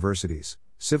by universities,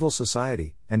 civil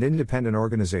society, and independent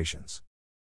organizations.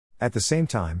 At the same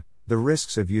time, the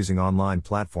risks of using online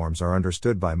platforms are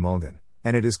understood by Mulgan,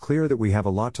 and it is clear that we have a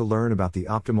lot to learn about the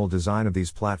optimal design of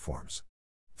these platforms.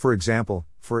 For example,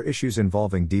 for issues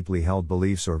involving deeply held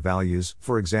beliefs or values,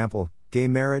 for example, gay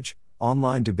marriage,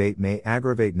 online debate may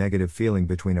aggravate negative feeling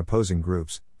between opposing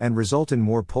groups, and result in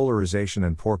more polarization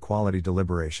and poor quality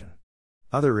deliberation.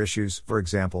 Other issues, for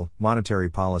example, monetary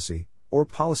policy, or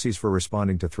policies for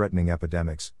responding to threatening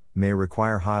epidemics, may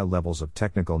require high levels of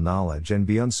technical knowledge and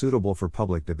be unsuitable for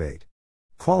public debate.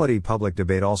 Quality public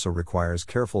debate also requires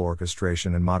careful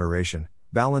orchestration and moderation,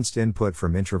 balanced input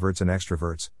from introverts and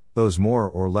extroverts, those more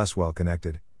or less well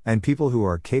connected, and people who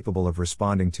are capable of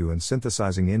responding to and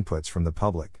synthesizing inputs from the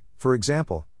public. For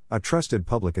example, a trusted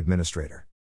public administrator.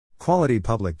 Quality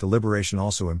public deliberation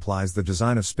also implies the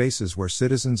design of spaces where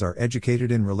citizens are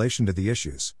educated in relation to the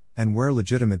issues, and where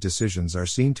legitimate decisions are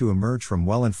seen to emerge from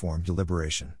well-informed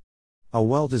deliberation. A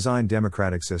well-designed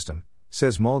democratic system,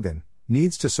 says Mulgan,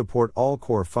 needs to support all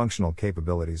core functional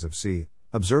capabilities of C,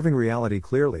 observing reality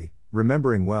clearly,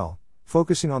 remembering well,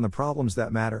 focusing on the problems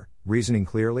that matter, reasoning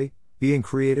clearly, being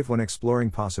creative when exploring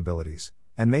possibilities,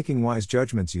 and making wise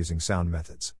judgments using sound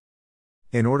methods.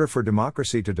 In order for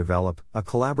democracy to develop, a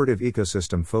collaborative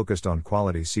ecosystem focused on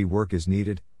quality C work is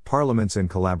needed, parliaments in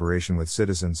collaboration with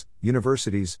citizens,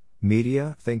 universities,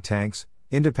 media, think tanks,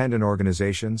 independent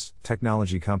organizations,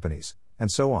 technology companies, and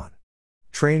so on.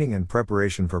 Training and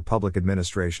preparation for public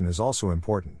administration is also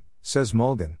important, says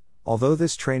Mulgan, although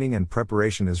this training and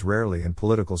preparation is rarely in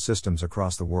political systems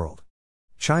across the world.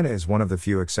 China is one of the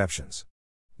few exceptions.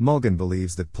 Mulgan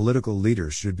believes that political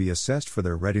leaders should be assessed for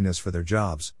their readiness for their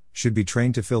jobs, should be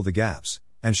trained to fill the gaps,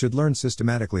 and should learn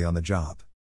systematically on the job.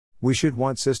 We should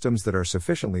want systems that are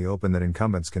sufficiently open that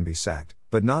incumbents can be sacked,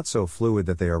 but not so fluid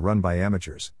that they are run by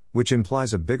amateurs, which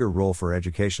implies a bigger role for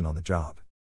education on the job.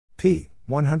 p.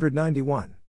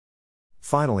 191.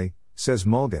 Finally, says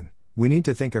Mulgan, we need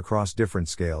to think across different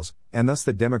scales, and thus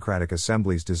the democratic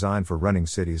assemblies designed for running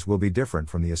cities will be different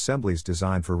from the assemblies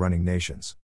designed for running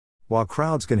nations. While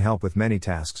crowds can help with many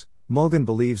tasks, Mulgan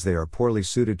believes they are poorly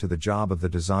suited to the job of the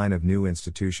design of new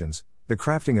institutions, the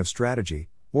crafting of strategy,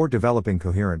 or developing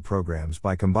coherent programs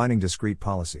by combining discrete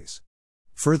policies.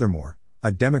 Furthermore,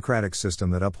 a democratic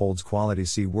system that upholds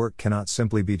quality work cannot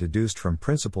simply be deduced from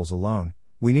principles alone.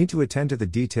 We need to attend to the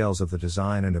details of the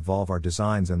design and evolve our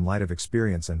designs in light of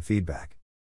experience and feedback.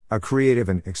 A creative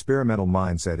and experimental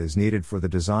mindset is needed for the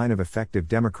design of effective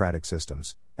democratic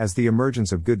systems, as the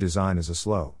emergence of good design is a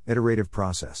slow, iterative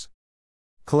process.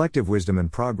 Collective wisdom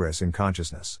and progress in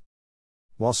consciousness.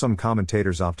 While some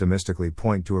commentators optimistically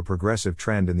point to a progressive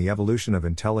trend in the evolution of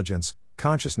intelligence,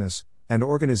 consciousness, and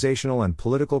organizational and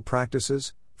political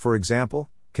practices, for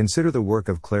example, consider the work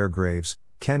of Clare Graves,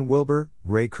 Ken Wilber,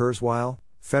 Ray Kurzweil,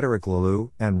 Frederick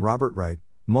Laloux, and Robert Wright,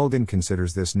 Mulgan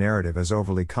considers this narrative as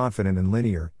overly confident and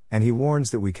linear, and he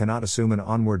warns that we cannot assume an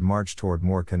onward march toward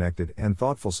more connected and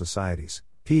thoughtful societies.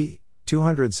 p.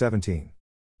 217.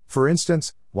 For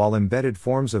instance, while embedded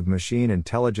forms of machine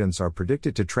intelligence are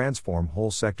predicted to transform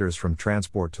whole sectors from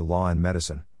transport to law and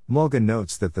medicine, Mulgan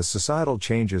notes that the societal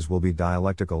changes will be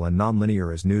dialectical and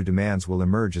nonlinear as new demands will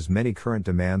emerge as many current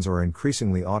demands are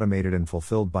increasingly automated and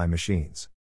fulfilled by machines.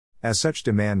 As such,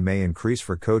 demand may increase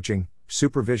for coaching,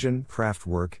 supervision, craft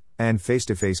work, and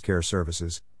face-to-face care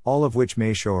services, all of which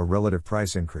may show a relative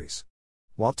price increase.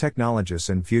 While technologists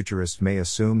and futurists may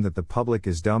assume that the public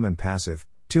is dumb and passive,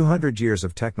 200 years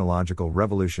of technological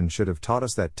revolution should have taught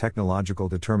us that technological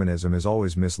determinism is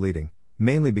always misleading,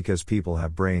 mainly because people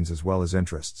have brains as well as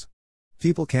interests.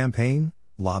 People campaign,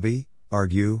 lobby,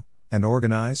 argue, and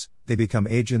organize, they become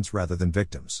agents rather than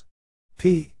victims.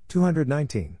 p.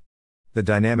 219. The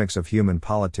dynamics of human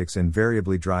politics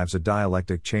invariably drives a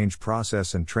dialectic change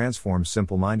process and transforms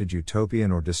simple-minded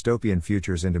utopian or dystopian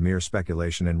futures into mere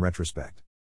speculation in retrospect.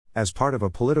 As part of a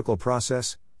political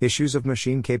process, issues of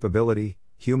machine capability,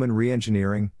 human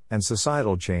re-engineering, and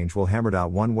societal change will hammered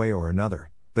out one way or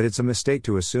another, but it's a mistake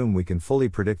to assume we can fully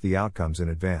predict the outcomes in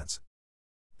advance.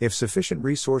 If sufficient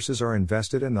resources are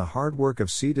invested and the hard work of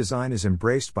design is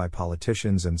embraced by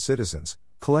politicians and citizens,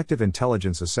 collective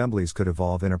intelligence assemblies could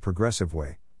evolve in a progressive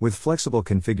way, with flexible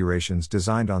configurations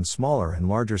designed on smaller and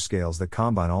larger scales that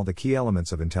combine all the key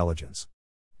elements of intelligence.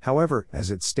 However,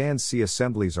 as it stands,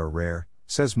 assemblies are rare,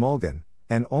 says Mulgan,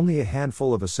 and only a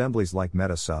handful of assemblies like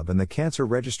MetaSub and the Cancer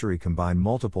Registry combine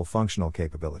multiple functional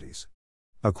capabilities.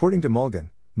 According to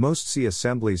Mulgan, most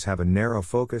assemblies have a narrow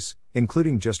focus,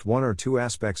 including just one or two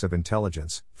aspects of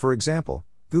intelligence. For example,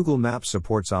 Google Maps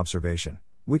supports observation,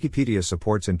 Wikipedia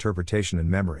supports interpretation and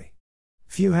memory.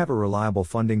 Few have a reliable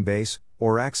funding base,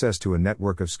 or access to a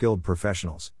network of skilled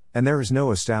professionals, and there is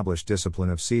no established discipline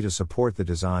of to support the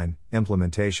design,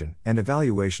 implementation, and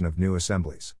evaluation of new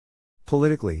assemblies.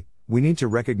 Politically, we need to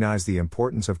recognize the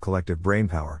importance of collective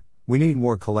brainpower. We need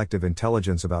more collective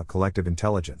intelligence about collective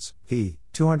intelligence. p.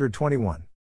 221.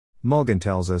 Mulgan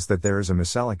tells us that there is a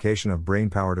misallocation of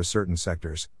brainpower to certain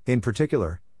sectors, in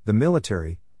particular, the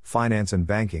military, finance and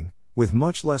banking, with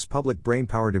much less public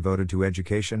brainpower devoted to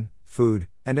education, food,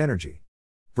 and energy.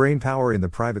 Brainpower in the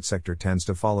private sector tends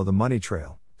to follow the money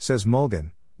trail, says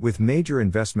Mulgan, with major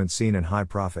investment seen in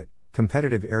high-profit,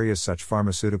 competitive areas such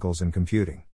pharmaceuticals and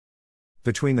computing.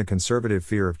 Between the conservative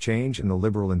fear of change and the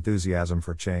liberal enthusiasm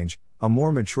for change, a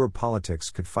more mature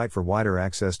politics could fight for wider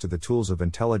access to the tools of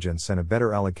intelligence and a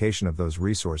better allocation of those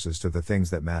resources to the things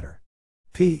that matter.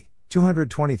 p.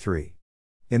 223.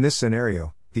 In this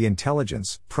scenario, the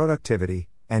intelligence, productivity,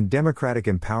 and democratic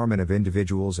empowerment of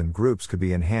individuals and groups could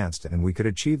be enhanced and we could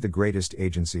achieve the greatest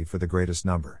agency for the greatest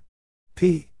number.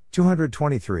 p.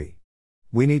 223.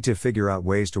 We need to figure out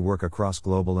ways to work across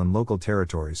global and local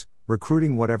territories,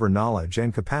 recruiting whatever knowledge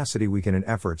and capacity we can in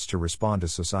efforts to respond to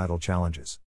societal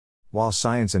challenges. While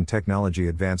science and technology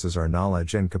advances our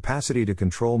knowledge and capacity to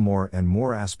control more and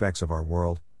more aspects of our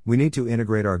world, we need to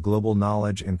integrate our global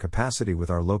knowledge and capacity with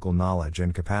our local knowledge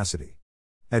and capacity.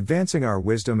 Advancing our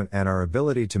wisdom and our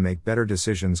ability to make better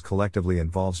decisions collectively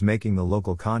involves making the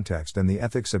local context and the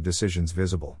ethics of decisions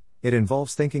visible. It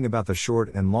involves thinking about the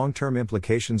short and long-term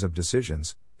implications of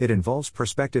decisions. It involves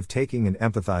perspective taking and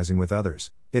empathizing with others.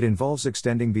 It involves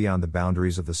extending beyond the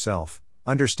boundaries of the self,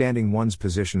 understanding one's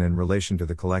position in relation to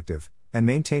the collective, and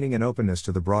maintaining an openness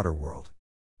to the broader world.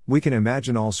 We can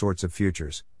imagine all sorts of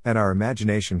futures, and our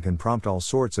imagination can prompt all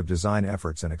sorts of design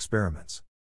efforts and experiments.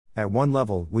 At one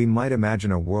level, we might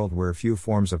imagine a world where few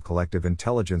forms of collective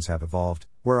intelligence have evolved,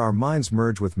 where our minds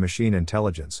merge with machine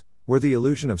intelligence, where the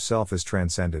illusion of self is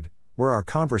transcended, where our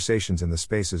conversations in the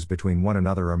spaces between one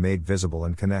another are made visible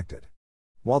and connected.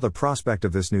 While the prospect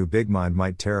of this new big mind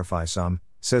might terrify some,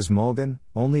 says Mulgan,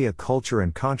 only a culture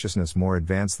and consciousness more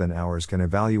advanced than ours can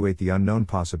evaluate the unknown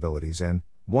possibilities and,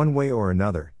 one way or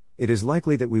another, it is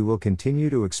likely that we will continue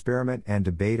to experiment and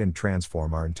debate and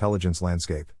transform our intelligence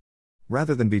landscape.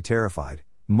 Rather than be terrified,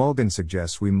 Mulgan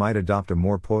suggests we might adopt a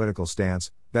more poetical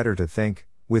stance, better to think,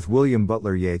 with William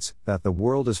Butler Yeats, that the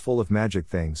world is full of magic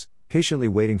things, patiently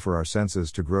waiting for our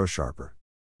senses to grow sharper.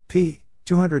 p.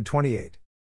 228.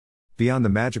 Beyond the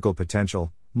magical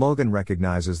potential, Mulgan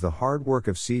recognizes the hard work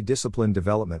of C-discipline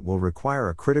development will require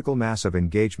a critical mass of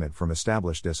engagement from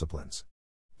established disciplines.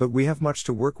 But we have much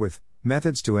to work with: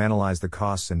 methods to analyze the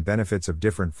costs and benefits of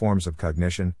different forms of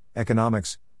cognition,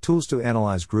 economics, tools to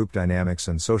analyze group dynamics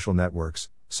and social networks,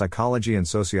 psychology and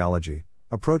sociology,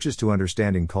 approaches to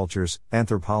understanding cultures,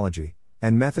 anthropology,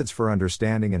 and methods for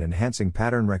understanding and enhancing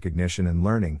pattern recognition and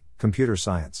learning, computer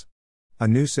science. A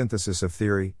new synthesis of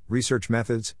theory, research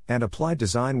methods, and applied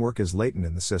design work is latent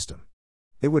in the system.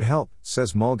 It would help,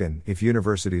 says Mulgan, if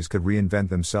universities could reinvent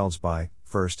themselves by,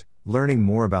 first, learning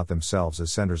more about themselves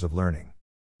as centers of learning.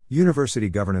 University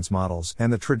governance models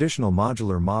and the traditional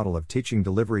modular model of teaching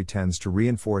delivery tends to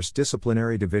reinforce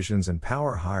disciplinary divisions and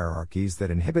power hierarchies that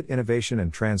inhibit innovation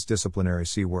and transdisciplinary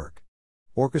C work.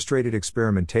 Orchestrated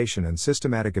experimentation and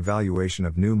systematic evaluation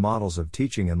of new models of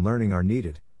teaching and learning are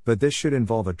needed, but this should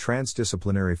involve a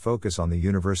transdisciplinary focus on the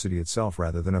university itself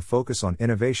rather than a focus on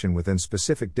innovation within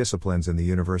specific disciplines in the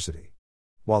university.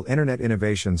 While internet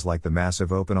innovations like the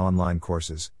massive open online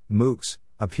courses, MOOCs,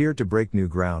 appear to break new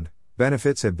ground,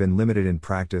 benefits have been limited in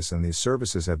practice and these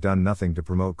services have done nothing to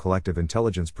promote collective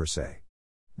intelligence per se.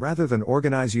 Rather than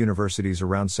organize universities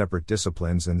around separate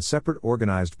disciplines and separate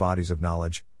organized bodies of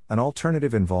knowledge, an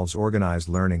alternative involves organized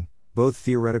learning, both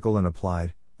theoretical and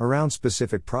applied, around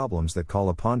specific problems that call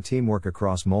upon teamwork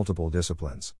across multiple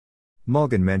disciplines.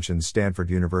 Mulgan mentions Stanford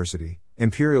University,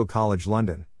 Imperial College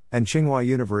London, and Tsinghua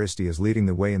University as leading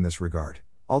the way in this regard,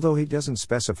 although he doesn't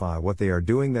specify what they are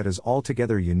doing that is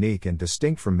altogether unique and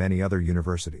distinct from many other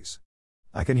universities.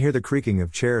 I can hear the creaking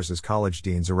of chairs as college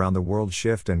deans around the world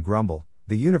shift and grumble.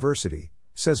 The university,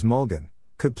 says Mulgan,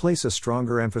 could place a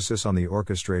stronger emphasis on the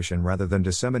orchestration rather than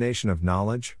dissemination of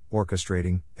knowledge,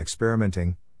 orchestrating,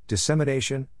 experimenting,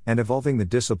 dissemination, and evolving the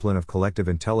discipline of collective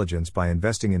intelligence by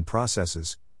investing in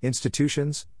processes,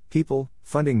 institutions, people,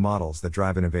 funding models that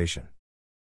drive innovation.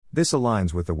 This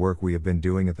aligns with the work we have been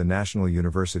doing at the National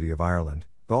University of Ireland,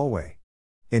 Galway.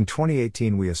 In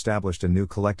 2018 we established a new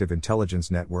Collective Intelligence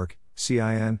Network,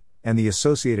 CIN, and the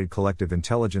associated Collective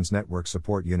Intelligence Network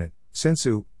Support Unit,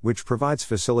 CINSU, which provides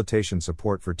facilitation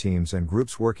support for teams and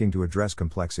groups working to address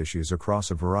complex issues across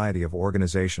a variety of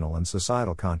organizational and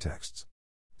societal contexts.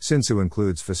 CINSU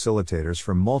includes facilitators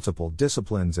from multiple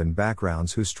disciplines and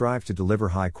backgrounds who strive to deliver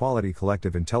high-quality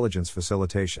collective intelligence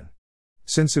facilitation.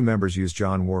 CINSU members use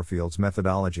John Warfield's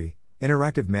methodology,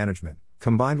 interactive management,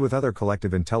 combined with other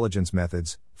collective intelligence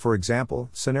methods, for example,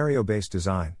 scenario-based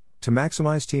design, to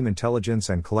maximize team intelligence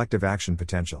and collective action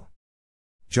potential.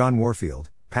 John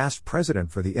Warfield, past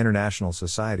president for the International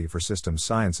Society for Systems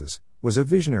Sciences, was a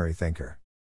visionary thinker.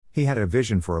 He had a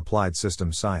vision for applied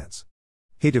systems science.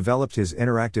 He developed his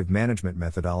interactive management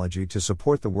methodology to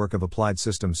support the work of applied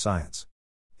systems science.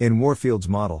 In Warfield's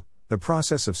model, the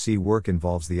process of C work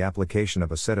involves the application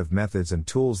of a set of methods and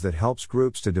tools that helps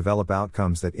groups to develop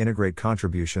outcomes that integrate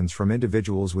contributions from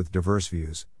individuals with diverse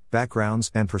views,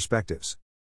 backgrounds, and perspectives.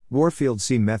 Warfield's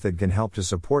C method can help to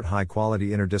support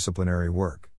high-quality interdisciplinary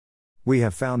work. We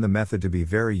have found the method to be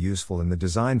very useful in the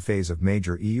design phase of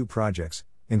major EU projects,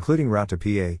 including Route to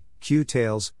PA,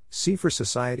 Q-Tails, C for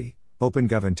Society,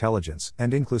 OpenGov Intelligence,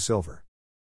 and Inclusilver.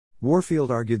 Warfield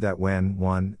argued that when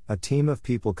 1. a team of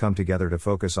people come together to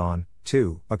focus on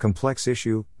 2. a complex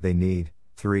issue, they need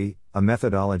 3. a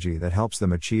methodology that helps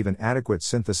them achieve an adequate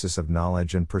synthesis of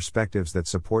knowledge and perspectives that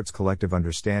supports collective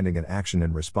understanding and action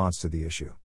in response to the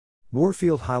issue.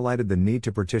 Warfield highlighted the need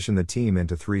to partition the team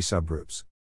into 3 subgroups.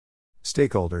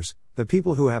 Stakeholders, the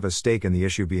people who have a stake in the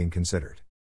issue being considered.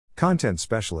 Content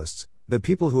specialists, the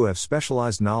people who have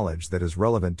specialized knowledge that is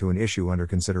relevant to an issue under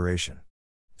consideration.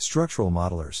 Structural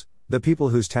modelers, the people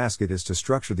whose task it is to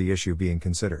structure the issue being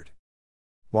considered.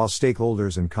 While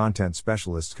stakeholders and content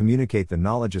specialists communicate the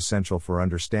knowledge essential for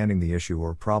understanding the issue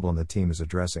or problem the team is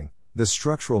addressing, the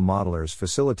structural modelers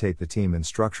facilitate the team in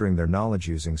structuring their knowledge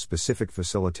using specific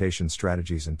facilitation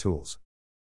strategies and tools.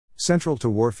 Central to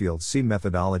Warfield's C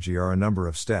methodology are a number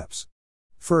of steps.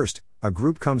 First, a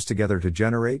group comes together to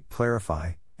generate,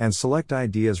 clarify, and select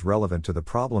ideas relevant to the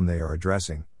problem they are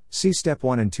addressing. See Step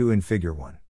 1 and 2 in Figure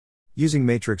 1. Using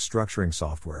matrix structuring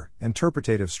software,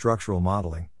 interpretative structural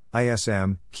modeling,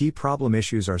 ISM, key problem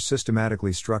issues are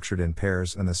systematically structured in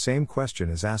pairs and the same question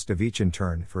is asked of each in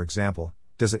turn. For example,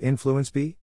 does it influence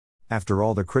B? After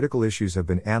all the critical issues have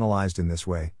been analyzed in this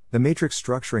way, the matrix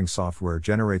structuring software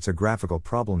generates a graphical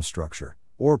problem structure,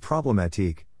 or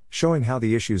problematique, showing how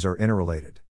the issues are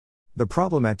interrelated. The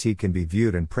problematique can be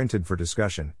viewed and printed for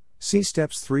discussion. See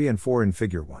steps 3 and 4 in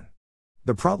Figure 1.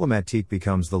 The problematique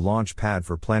becomes the launch pad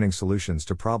for planning solutions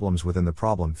to problems within the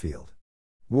problem field.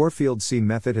 Warfield's C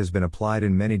method has been applied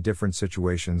in many different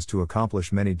situations to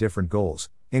accomplish many different goals,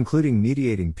 including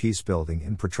mediating peace building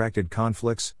in protracted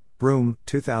conflicts, Broome,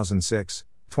 2006,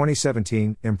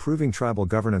 2017, improving tribal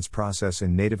governance process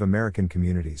in Native American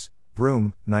communities,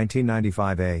 Broome,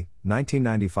 1995A,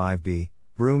 1995B,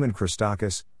 Broome and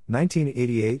Christakis,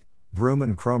 1988, Broome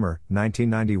and Cromer,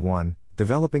 1991,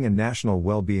 developing a national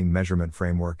well-being measurement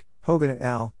framework, Hogan et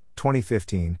al.,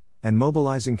 2015, and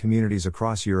mobilizing communities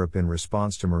across Europe in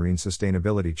response to marine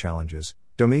sustainability challenges,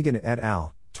 Domingan et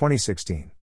al.,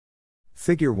 2016.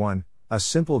 Figure 1, a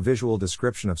simple visual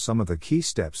description of some of the key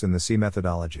steps in the C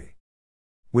methodology.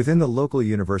 Within the local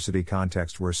university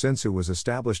context where SINSU was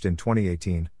established in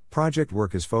 2018, project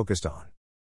work is focused on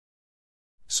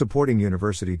supporting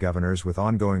university governors with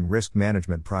ongoing risk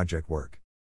management project work,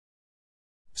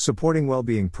 supporting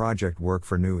well-being project work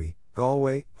for NUI,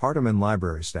 Galway, Hardeman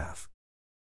Library staff,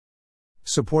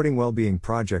 supporting well-being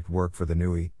project work for the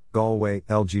NUI, Galway,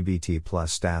 LGBT+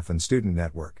 staff and student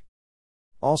network.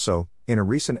 Also, in a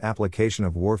recent application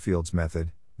of Warfield's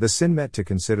method, the SIN met to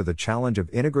consider the challenge of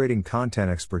integrating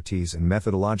content expertise and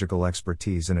methodological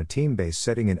expertise in a team-based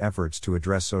setting in efforts to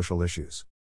address social issues.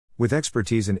 With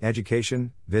expertise in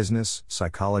education, business,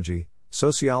 psychology,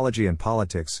 sociology and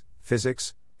politics,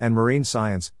 physics, and marine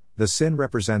science, the SIN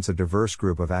represents a diverse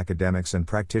group of academics and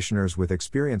practitioners with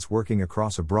experience working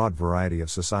across a broad variety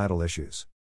of societal issues.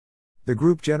 The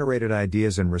group generated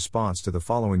ideas in response to the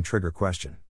following trigger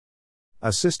question.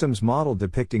 A systems model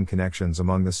depicting connections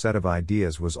among the set of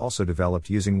ideas was also developed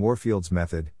using Warfield's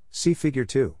method, see Figure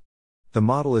 2. The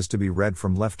model is to be read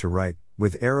from left to right,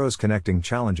 with arrows connecting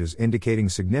challenges indicating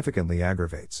significantly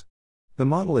aggravates. The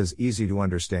model is easy to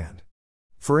understand.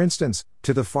 For instance,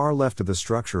 to the far left of the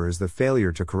structure is the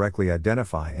failure to correctly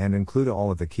identify and include all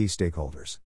of the key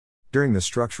stakeholders. During the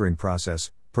structuring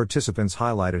process, participants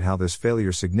highlighted how this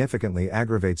failure significantly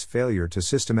aggravates failure to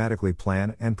systematically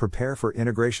plan and prepare for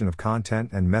integration of content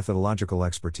and methodological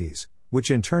expertise,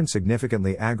 which in turn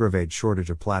significantly aggravates shortage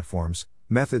of platforms,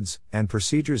 methods, and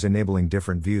procedures enabling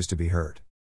different views to be heard.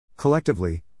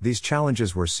 Collectively, these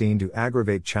challenges were seen to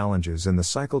aggravate challenges in the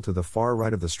cycle to the far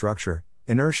right of the structure: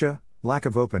 inertia, lack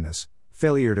of openness,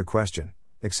 failure to question,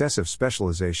 excessive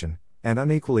specialization, and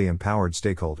unequally empowered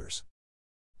stakeholders.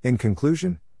 In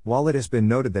conclusion, while it has been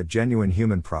noted that genuine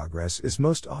human progress is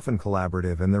most often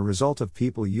collaborative and the result of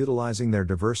people utilizing their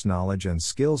diverse knowledge and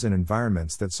skills in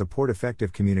environments that support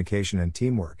effective communication and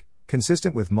teamwork,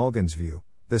 consistent with Mulgan's view,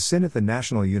 the SIN at the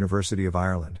National University of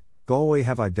Ireland, Galway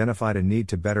have identified a need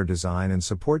to better design and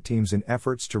support teams in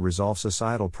efforts to resolve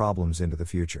societal problems into the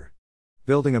future.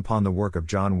 Building upon the work of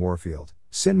John Warfield,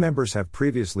 SIN members have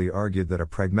previously argued that a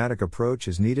pragmatic approach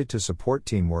is needed to support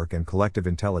teamwork and collective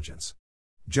intelligence.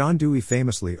 John Dewey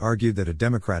famously argued that a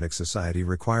democratic society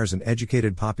requires an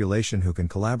educated population who can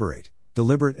collaborate,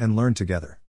 deliberate and learn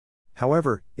together.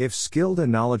 However, if skilled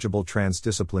and knowledgeable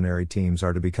transdisciplinary teams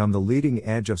are to become the leading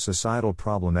edge of societal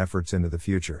problem efforts into the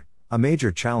future, a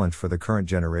major challenge for the current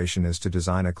generation is to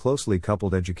design a closely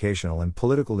coupled educational and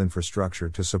political infrastructure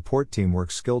to support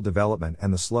teamwork skill development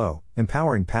and the slow,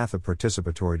 empowering path of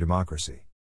participatory democracy.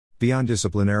 Beyond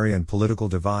disciplinary and political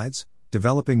divides,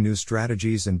 developing new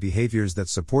strategies and behaviors that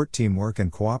support teamwork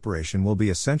and cooperation will be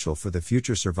essential for the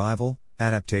future survival,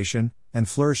 adaptation, and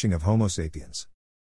flourishing of Homo sapiens.